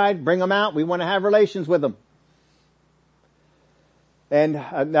inside. Bring them out. We want to have relations with them. And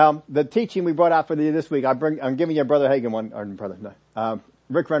now the teaching we brought out for you this week, I'm giving you a Brother Hagin one, or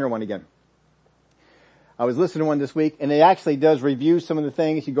Rick Renner one again. I was listening to one this week, and it actually does review some of the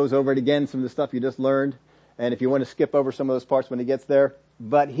things. He goes over it again, some of the stuff you just learned. And if you want to skip over some of those parts when he gets there.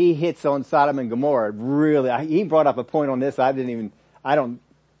 But he hits on Sodom and Gomorrah. Really, he brought up a point on this.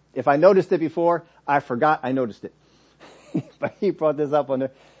 If I noticed it before, I forgot I noticed it. But he brought this up on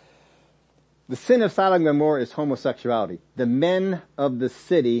there. The sin of Sodom and Gomorrah is homosexuality. The men of the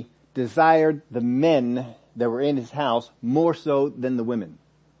city desired the men that were in his house more so than the women.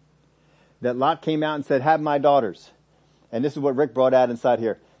 That Lot came out and said, have my daughters. And this is what Rick brought out inside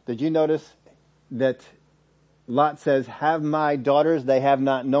here. Did you notice that Lot says, have my daughters, they have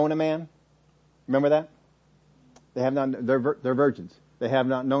not known a man? Remember that? They're virgins. They have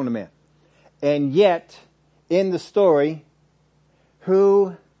not known a man. And yet, in the story,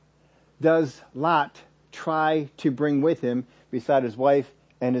 who does Lot try to bring with him beside his wife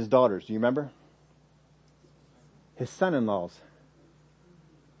and his daughters? Do you remember? His son-in-laws.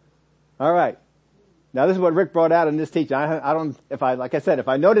 All right. Now this is what Rick brought out in this teaching. If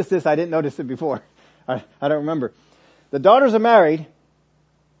I noticed this, I didn't notice it before. I don't remember. The daughters are married,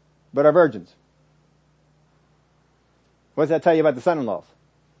 but are virgins. What does that tell you about the son-in-laws?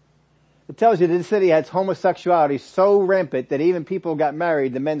 It tells you that this city has homosexuality so rampant that even people got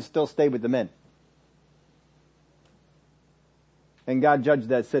married, the men still stayed with the men. And God judged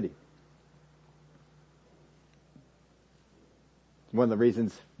that city. One of the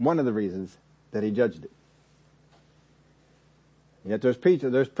reasons that he judged it. Yet there's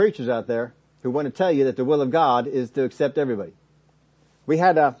preachers out there who want to tell you that the will of God is to accept everybody. We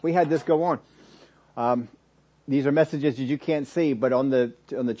had this go on. These are messages that you can't see, but on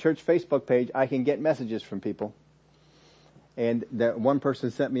the church Facebook page, I can get messages from people. And that one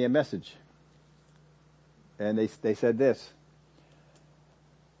person sent me a message. And they said this: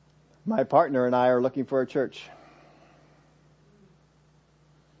 my partner and I are looking for a church.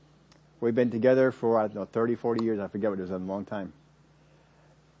 We've been together for, 30, 40 years. I forget what it was, a long time.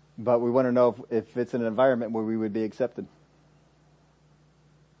 But we want to know if it's an environment where we would be accepted.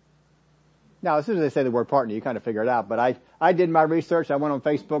 Now, as soon as they say the word partner, you kind of figure it out. But I did my research. I went on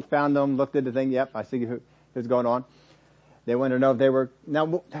Facebook, found them, looked at the thing. Yep, I see who's going on. They wanted to know if they were, now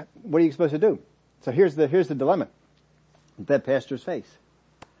what are you supposed to do? So here's the dilemma that pastors face.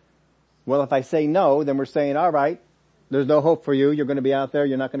 Well, if I say no, then we're saying, all right, there's no hope for you. You're going to be out there.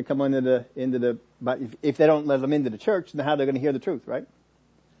 You're not going to come into the, but if they don't let them into the church, then how are they going to hear the truth, right?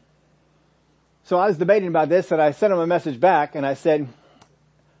 So I was debating about this, and I sent them a message back, and I said,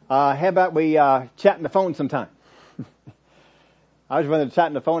 how about we chat on the phone sometime? I was willing to chat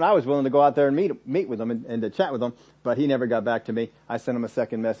on the phone. I was willing to go out there and meet with them and to chat with them, but he never got back to me. I sent him a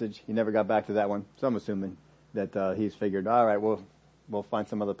second message. He never got back to that one. So I'm assuming that he's figured, all right, we'll find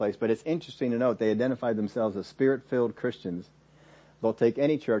some other place. But it's interesting to note they identified themselves as Spirit-filled Christians. They'll take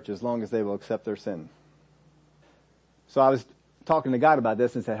any church as long as they will accept their sin. So I was talking to God about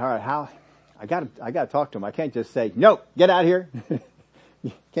this and said, all right, I gotta talk to him. I can't just say, no, get out of here.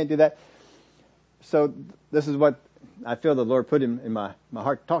 You can't do that. So this is what I feel the Lord put in my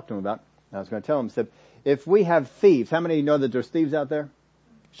heart to talk to him about. I was going to tell him, said, if we have thieves, how many of you know that there's thieves out there?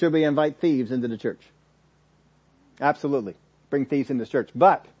 Should we invite thieves into the church? Absolutely. Bring thieves into the church.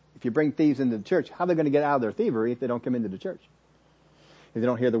 But if you bring thieves into the church, how are they going to get out of their thievery if they don't come into the church? If they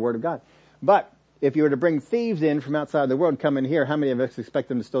don't hear the word of God. But if you were to bring thieves in from outside the world and come in here, how many of us expect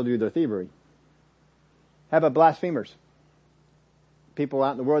them to still do their thievery? How about blasphemers? People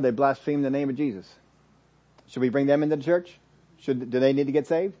out in the world, they blaspheme the name of Jesus. Should we bring them into the church? Do they need to get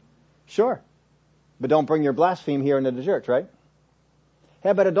saved? Sure. But don't bring your blaspheme here into the church, right? How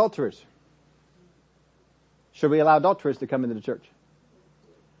about adulterers? Should we allow adulterers to come into the church?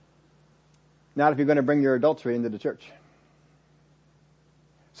 Not if you're going to bring your adultery into the church.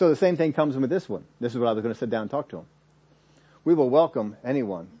 So the same thing comes with this one. This is what I was going to sit down and talk to him. We will welcome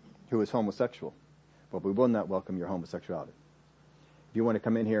anyone who is homosexual, but we will not welcome your homosexuality. If you want to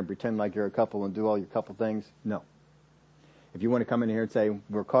come in here and pretend like you're a couple and do all your couple things, no. If you want to come in here and say,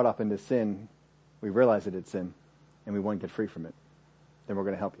 we're caught up in this sin, we realize that it's sin, and we want to get free from it, then we're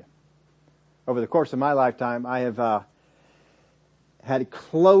going to help you. Over the course of my lifetime, I have had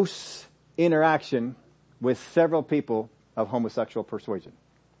close interaction with several people of homosexual persuasion.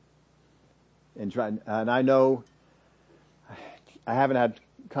 And I know, I haven't had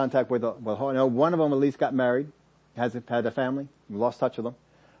contact with I know one of them at least got married, had a family. We lost touch with them.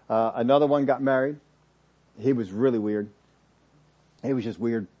 Another one got married. He was really weird. He was just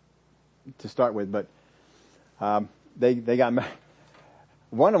weird to start with, but they got married.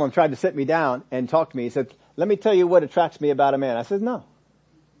 One of them tried to sit me down and talk to me. He said, let me tell you what attracts me about a man. I said, no.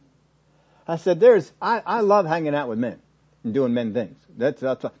 I said, I love hanging out with men and doing men things.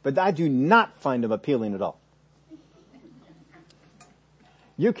 But I do not find them appealing at all.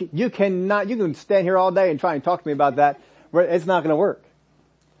 You can stand here all day and try and talk to me about that. It's not going to work.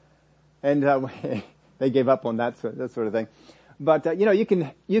 And they gave up on that sort of thing. But you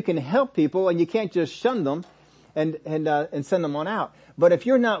can help people, and you can't just shun them and send them on out. But if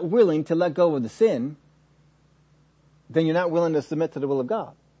you're not willing to let go of the sin, then you're not willing to submit to the will of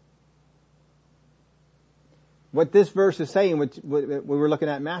God. What this verse is saying, which we were looking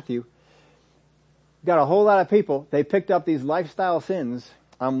at in Matthew, got a whole lot of people. They picked up these lifestyle sins.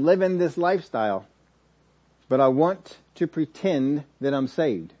 I'm living this lifestyle, but I want to pretend that I'm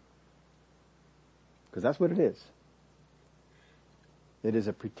saved. Because that's what it is. It is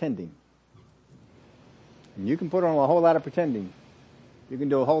a pretending. And you can put on a whole lot of pretending. You can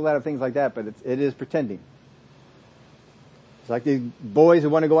do a whole lot of things like that, but it is pretending. It's like these boys who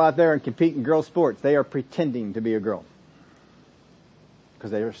want to go out there and compete in girl sports. They are pretending to be a girl.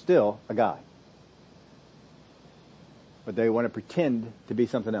 Because they are still a guy. But they want to pretend to be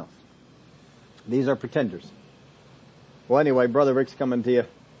something else. These are pretenders. Well, anyway, Brother Rick's coming to you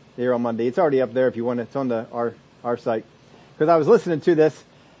here on Monday. It's already up there if you want it. It's on our site. Because I was listening to this,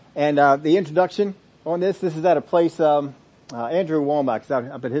 And the introduction on this is at a place, Andrew Wommack is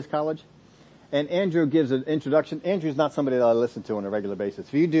up at his college. And Andrew gives an introduction. Andrew's not somebody that I listen to on a regular basis.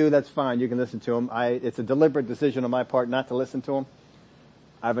 If you do, that's fine. You can listen to him. It's a deliberate decision on my part not to listen to him.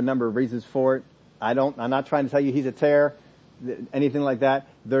 I have a number of reasons for it. I'm not trying to tell you he's a terror, anything like that.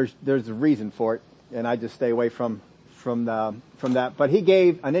 There's a reason for it, and I just stay away from that. But he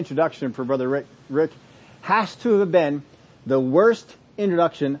gave an introduction for Brother Rick. Rick has to have been the worst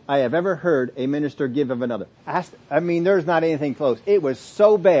introduction I have ever heard a minister give of another. There's not anything close. It was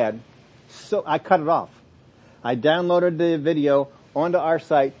so bad, so I cut it off. I downloaded the video onto our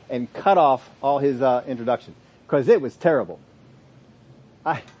site and cut off all his introduction because it was terrible.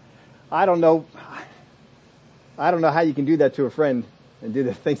 I don't know how you can do that to a friend and do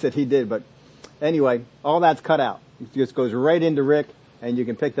the things that he did, but anyway, all that's cut out. It just goes right into Rick, and you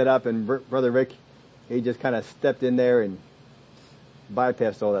can pick that up, and Brother Rick, he just kind of stepped in there and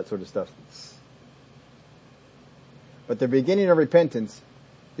bypassed all that sort of stuff. But the beginning of repentance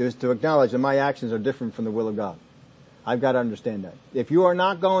is to acknowledge that my actions are different from the will of God. I've got to understand that. If you are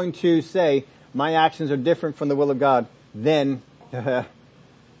not going to say, my actions are different from the will of God, then if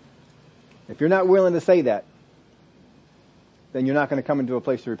you're not willing to say that, then you're not going to come into a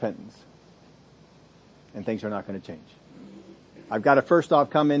place of repentance. And things are not going to change. I've got to first off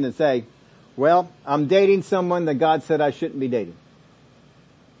come in and say, well, I'm dating someone that God said I shouldn't be dating.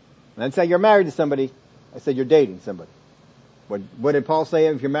 And then say you're married to somebody. I said you're dating somebody. What did Paul say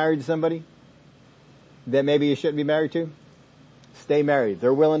if you're married to somebody that maybe you shouldn't be married to? Stay married. If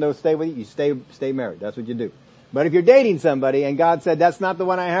they're willing to stay with you, you stay married. That's what you do. But if you're dating somebody and God said that's not the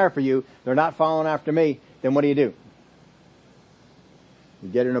one I have for you, they're not following after me, then what do? You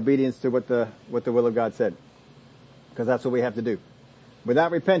get in obedience to what the will of God said. Because that's what we have to do.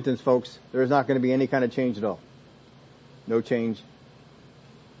 Without repentance, folks, there is not going to be any kind of change at all. No change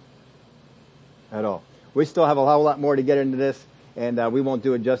at all. We still have a whole lot more to get into this, and we won't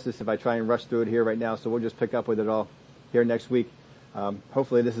do it justice if I try and rush through it here right now, so we'll just pick up with it all here next week.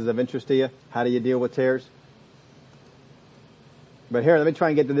 Hopefully this is of interest to you. How do you deal with tares? But here, let me try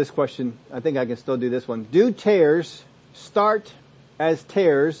and get to this question. I think I can still do this one. Do tares start as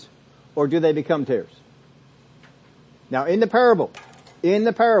tares, or do they become tares? Now, in the parable,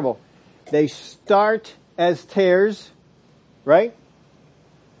 they start as tares, right?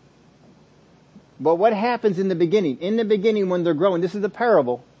 But what happens in the beginning? In the beginning, when they're growing, this is the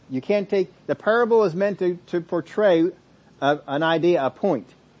parable. You can't take, the parable is meant to portray an idea, a point.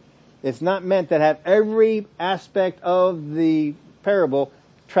 It's not meant to have every aspect of the parable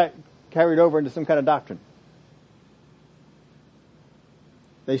carried over into some kind of doctrine.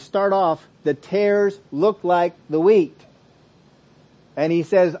 They start off, the tares look like the wheat. And he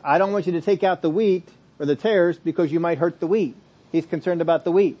says, I don't want you to take out the wheat or the tares because you might hurt the wheat. He's concerned about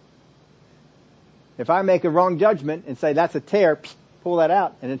the wheat. If I make a wrong judgment and say that's a tare, pull that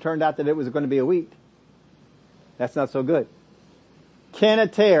out, and it turned out that it was going to be a wheat, that's not so good. Can a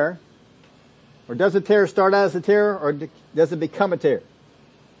tare, or does a tare start out as a tare, or does it become a tare?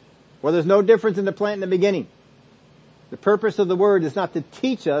 Well, there's no difference in the plant in the beginning. The purpose of the word is not to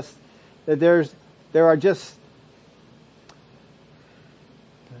teach us that there are just,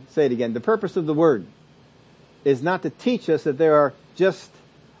 say it again, the purpose of the word is not to teach us that there are just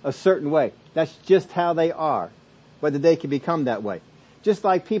a certain way. That's just how they are, but that they can become that way. Just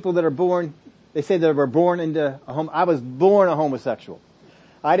like people that are born, they say they were born into a home. I was born a homosexual.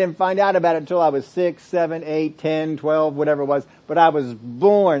 I didn't find out about it until I was 6, 7, 8, 10, 12, whatever it was, but I was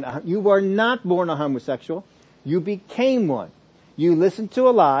born. You were not born a homosexual. You became one. You listened to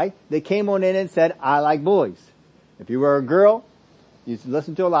a lie. They came on in and said, I like boys. If you were a girl, you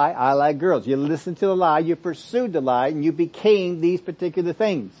listened to a lie, I like girls. You listened to a lie, you pursued the lie, and you became these particular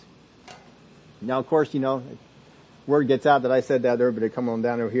things. Now, of course, word gets out that I said that, everybody come on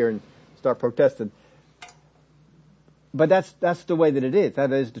down over here and start protesting. But that's the way that it is.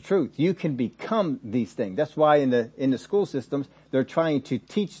 That is the truth. You can become these things. That's why in the school systems, they're trying to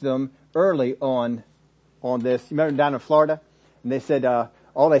teach them early on this. You remember down in Florida? And they said,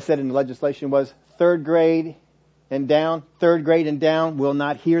 all they said in the legislation was third grade and down will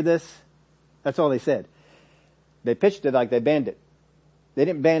not hear this. That's all they said. They pitched it like they banned it. They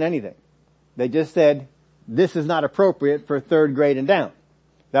didn't ban anything. They just said, this is not appropriate for third grade and down.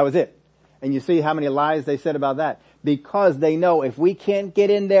 That was it. And you see how many lies they said about that. Because they know if we can't get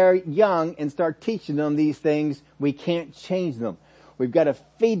in there young and start teaching them these things, we can't change them. We've got to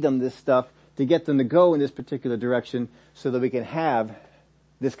feed them this stuff to get them to go in this particular direction so that we can have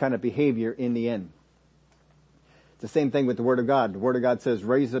this kind of behavior in the end. It's the same thing with the Word of God. The Word of God says,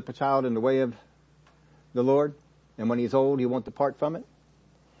 raise up a child in the way of the Lord, and when he's old, he won't depart from it.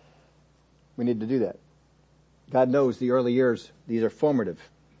 We need to do that. God knows the early years, these are formative.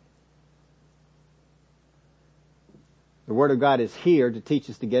 The Word of God is here to teach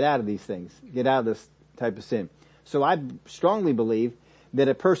us to get out of these things, get out of this type of sin. So I strongly believe that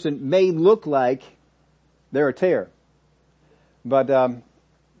a person may look like they're a tare. But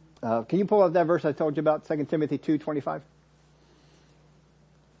can you pull up that verse I told you about, 2 Timothy 2:25?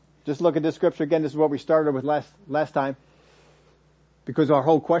 Just look at this scripture again. This is what we started with last time. Because our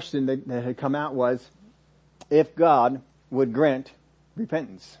whole question that had come out was, if God would grant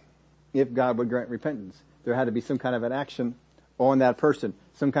repentance. If God would grant repentance. There had to be some kind of an action on that person.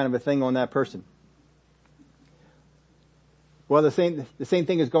 Some kind of a thing on that person. Well, the same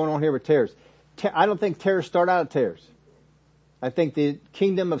thing is going on here with tares. I don't think tares start out as tares. I think the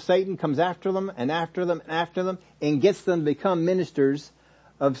kingdom of Satan comes after them and after them and after them and gets them to become ministers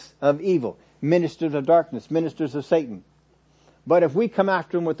of evil, ministers of darkness, ministers of Satan. But if we come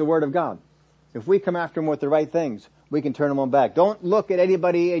after them with the Word of God, if we come after them with the right things, we can turn them on back. Don't look at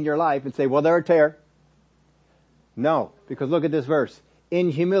anybody in your life and say, well, they're a tare. No, because look at this verse. In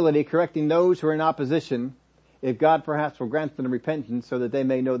humility, correcting those who are in opposition, if God perhaps will grant them repentance so that they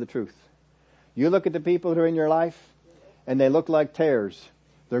may know the truth. You look at the people who are in your life, and they look like tares.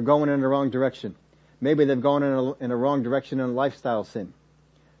 They're going in the wrong direction. Maybe they've gone in a wrong direction in a lifestyle sin.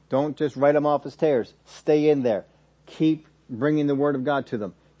 Don't just write them off as tares. Stay in there. Keep bringing the Word of God to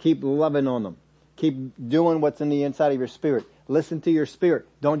them. Keep loving on them. Keep doing what's in the inside of your spirit. Listen to your spirit.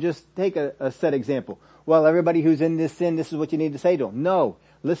 Don't just take a set example. Well, everybody who's in this sin, this is what you need to say to them. No.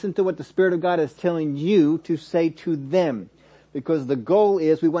 Listen to what the Spirit of God is telling you to say to them. Because the goal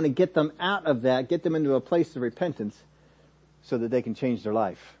is we want to get them out of that, get them into a place of repentance so that they can change their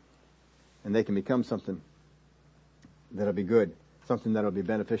life. And they can become something that'll be good. Something that'll be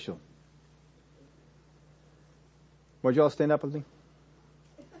beneficial. Would you all stand up with me?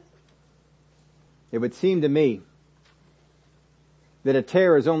 It would seem to me that a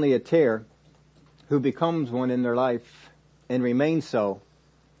tare is only a tare who becomes one in their life and remains so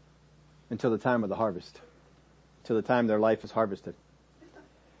until the time of the harvest. Till the time their life is harvested.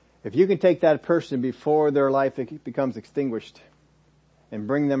 If you can take that person before their life becomes extinguished and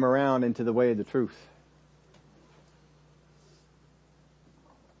bring them around into the way of the truth.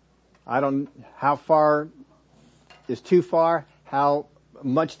 How far is too far? How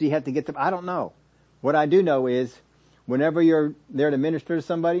much do you have to get them? I don't know. What I do know is whenever you're there to minister to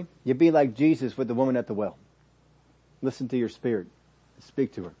somebody, you be like Jesus with the woman at the well. Listen to your spirit.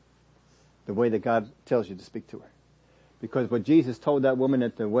 Speak to her the way that God tells you to speak to her. Because what Jesus told that woman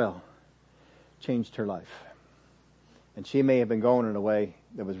at the well changed her life. And she may have been going in a way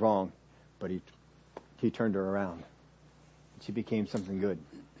that was wrong, but he turned her around. She became something good.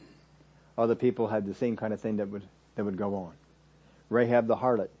 Other people had the same kind of thing that would go on. Rahab the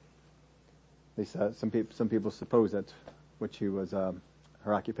harlot. At least some people suppose that's what she was,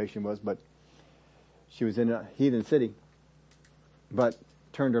 her occupation was, but she was in a heathen city, but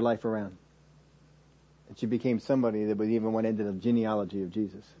turned her life around. And she became somebody that would even went into the genealogy of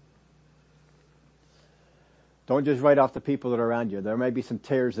Jesus. Don't just write off the people that are around you. There may be some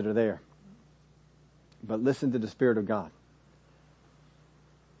tares that are there. But listen to the Spirit of God.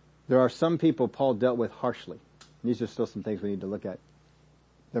 There are some people Paul dealt with harshly. These are still some things we need to look at.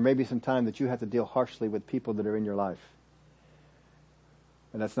 There may be some time that you have to deal harshly with people that are in your life.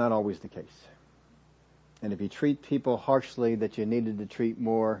 And that's not always the case. And if you treat people harshly that you needed to treat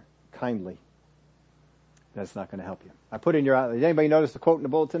more kindly, that's not going to help you. I put in your, did anybody notice the quote in the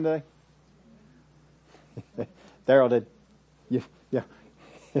bulletin today? Daryl did. Yeah.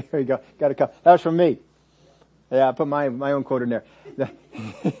 Here you go. Got a couple. That was from me. Yeah, I put my own quote in there.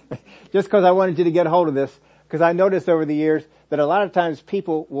 Just because I wanted you to get a hold of this, because I noticed over the years that a lot of times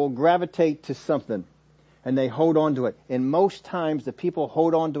people will gravitate to something and they hold on to it. And most times the people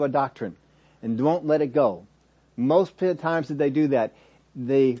hold on to a doctrine and won't let it go. Most of the times that they do that,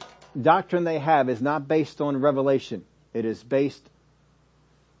 the doctrine they have is not based on revelation. It is based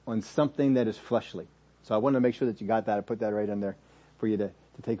on something that is fleshly. So I wanted to make sure that you got that. I put that right in there for you to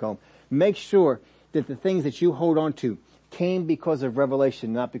take home. Make sure that the things that you hold on to came because of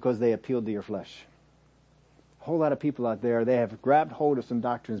revelation, not because they appealed to your flesh. A whole lot of people out there, they have grabbed hold of some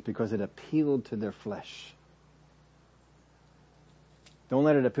doctrines because it appealed to their flesh. Don't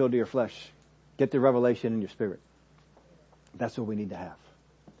let it appeal to your flesh. Get the revelation in your spirit. That's what we need to have.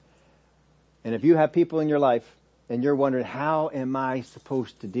 And if you have people in your life and you're wondering, how am I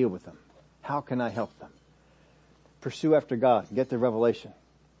supposed to deal with them? How can I help them? Pursue after God. Get the revelation.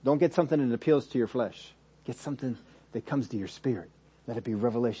 Don't get something that appeals to your flesh. Get something that comes to your spirit. Let it be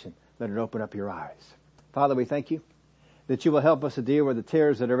revelation. Let it open up your eyes. Father, we thank you that you will help us to deal with the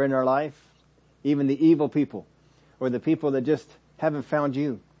tares that are in our life. even the evil people, or the people that just haven't found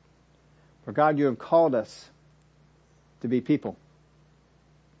you. For God, you have called us to be people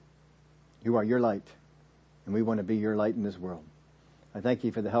who are your light, and we want to be your light in this world. I thank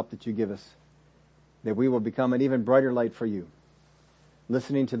you for the help that you give us, that we will become an even brighter light for you,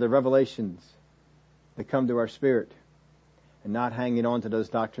 listening to the revelations that come to our spirit and not hanging on to those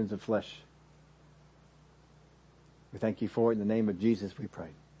doctrines of flesh. We thank you for it. In the name of Jesus we pray.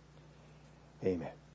 Amen.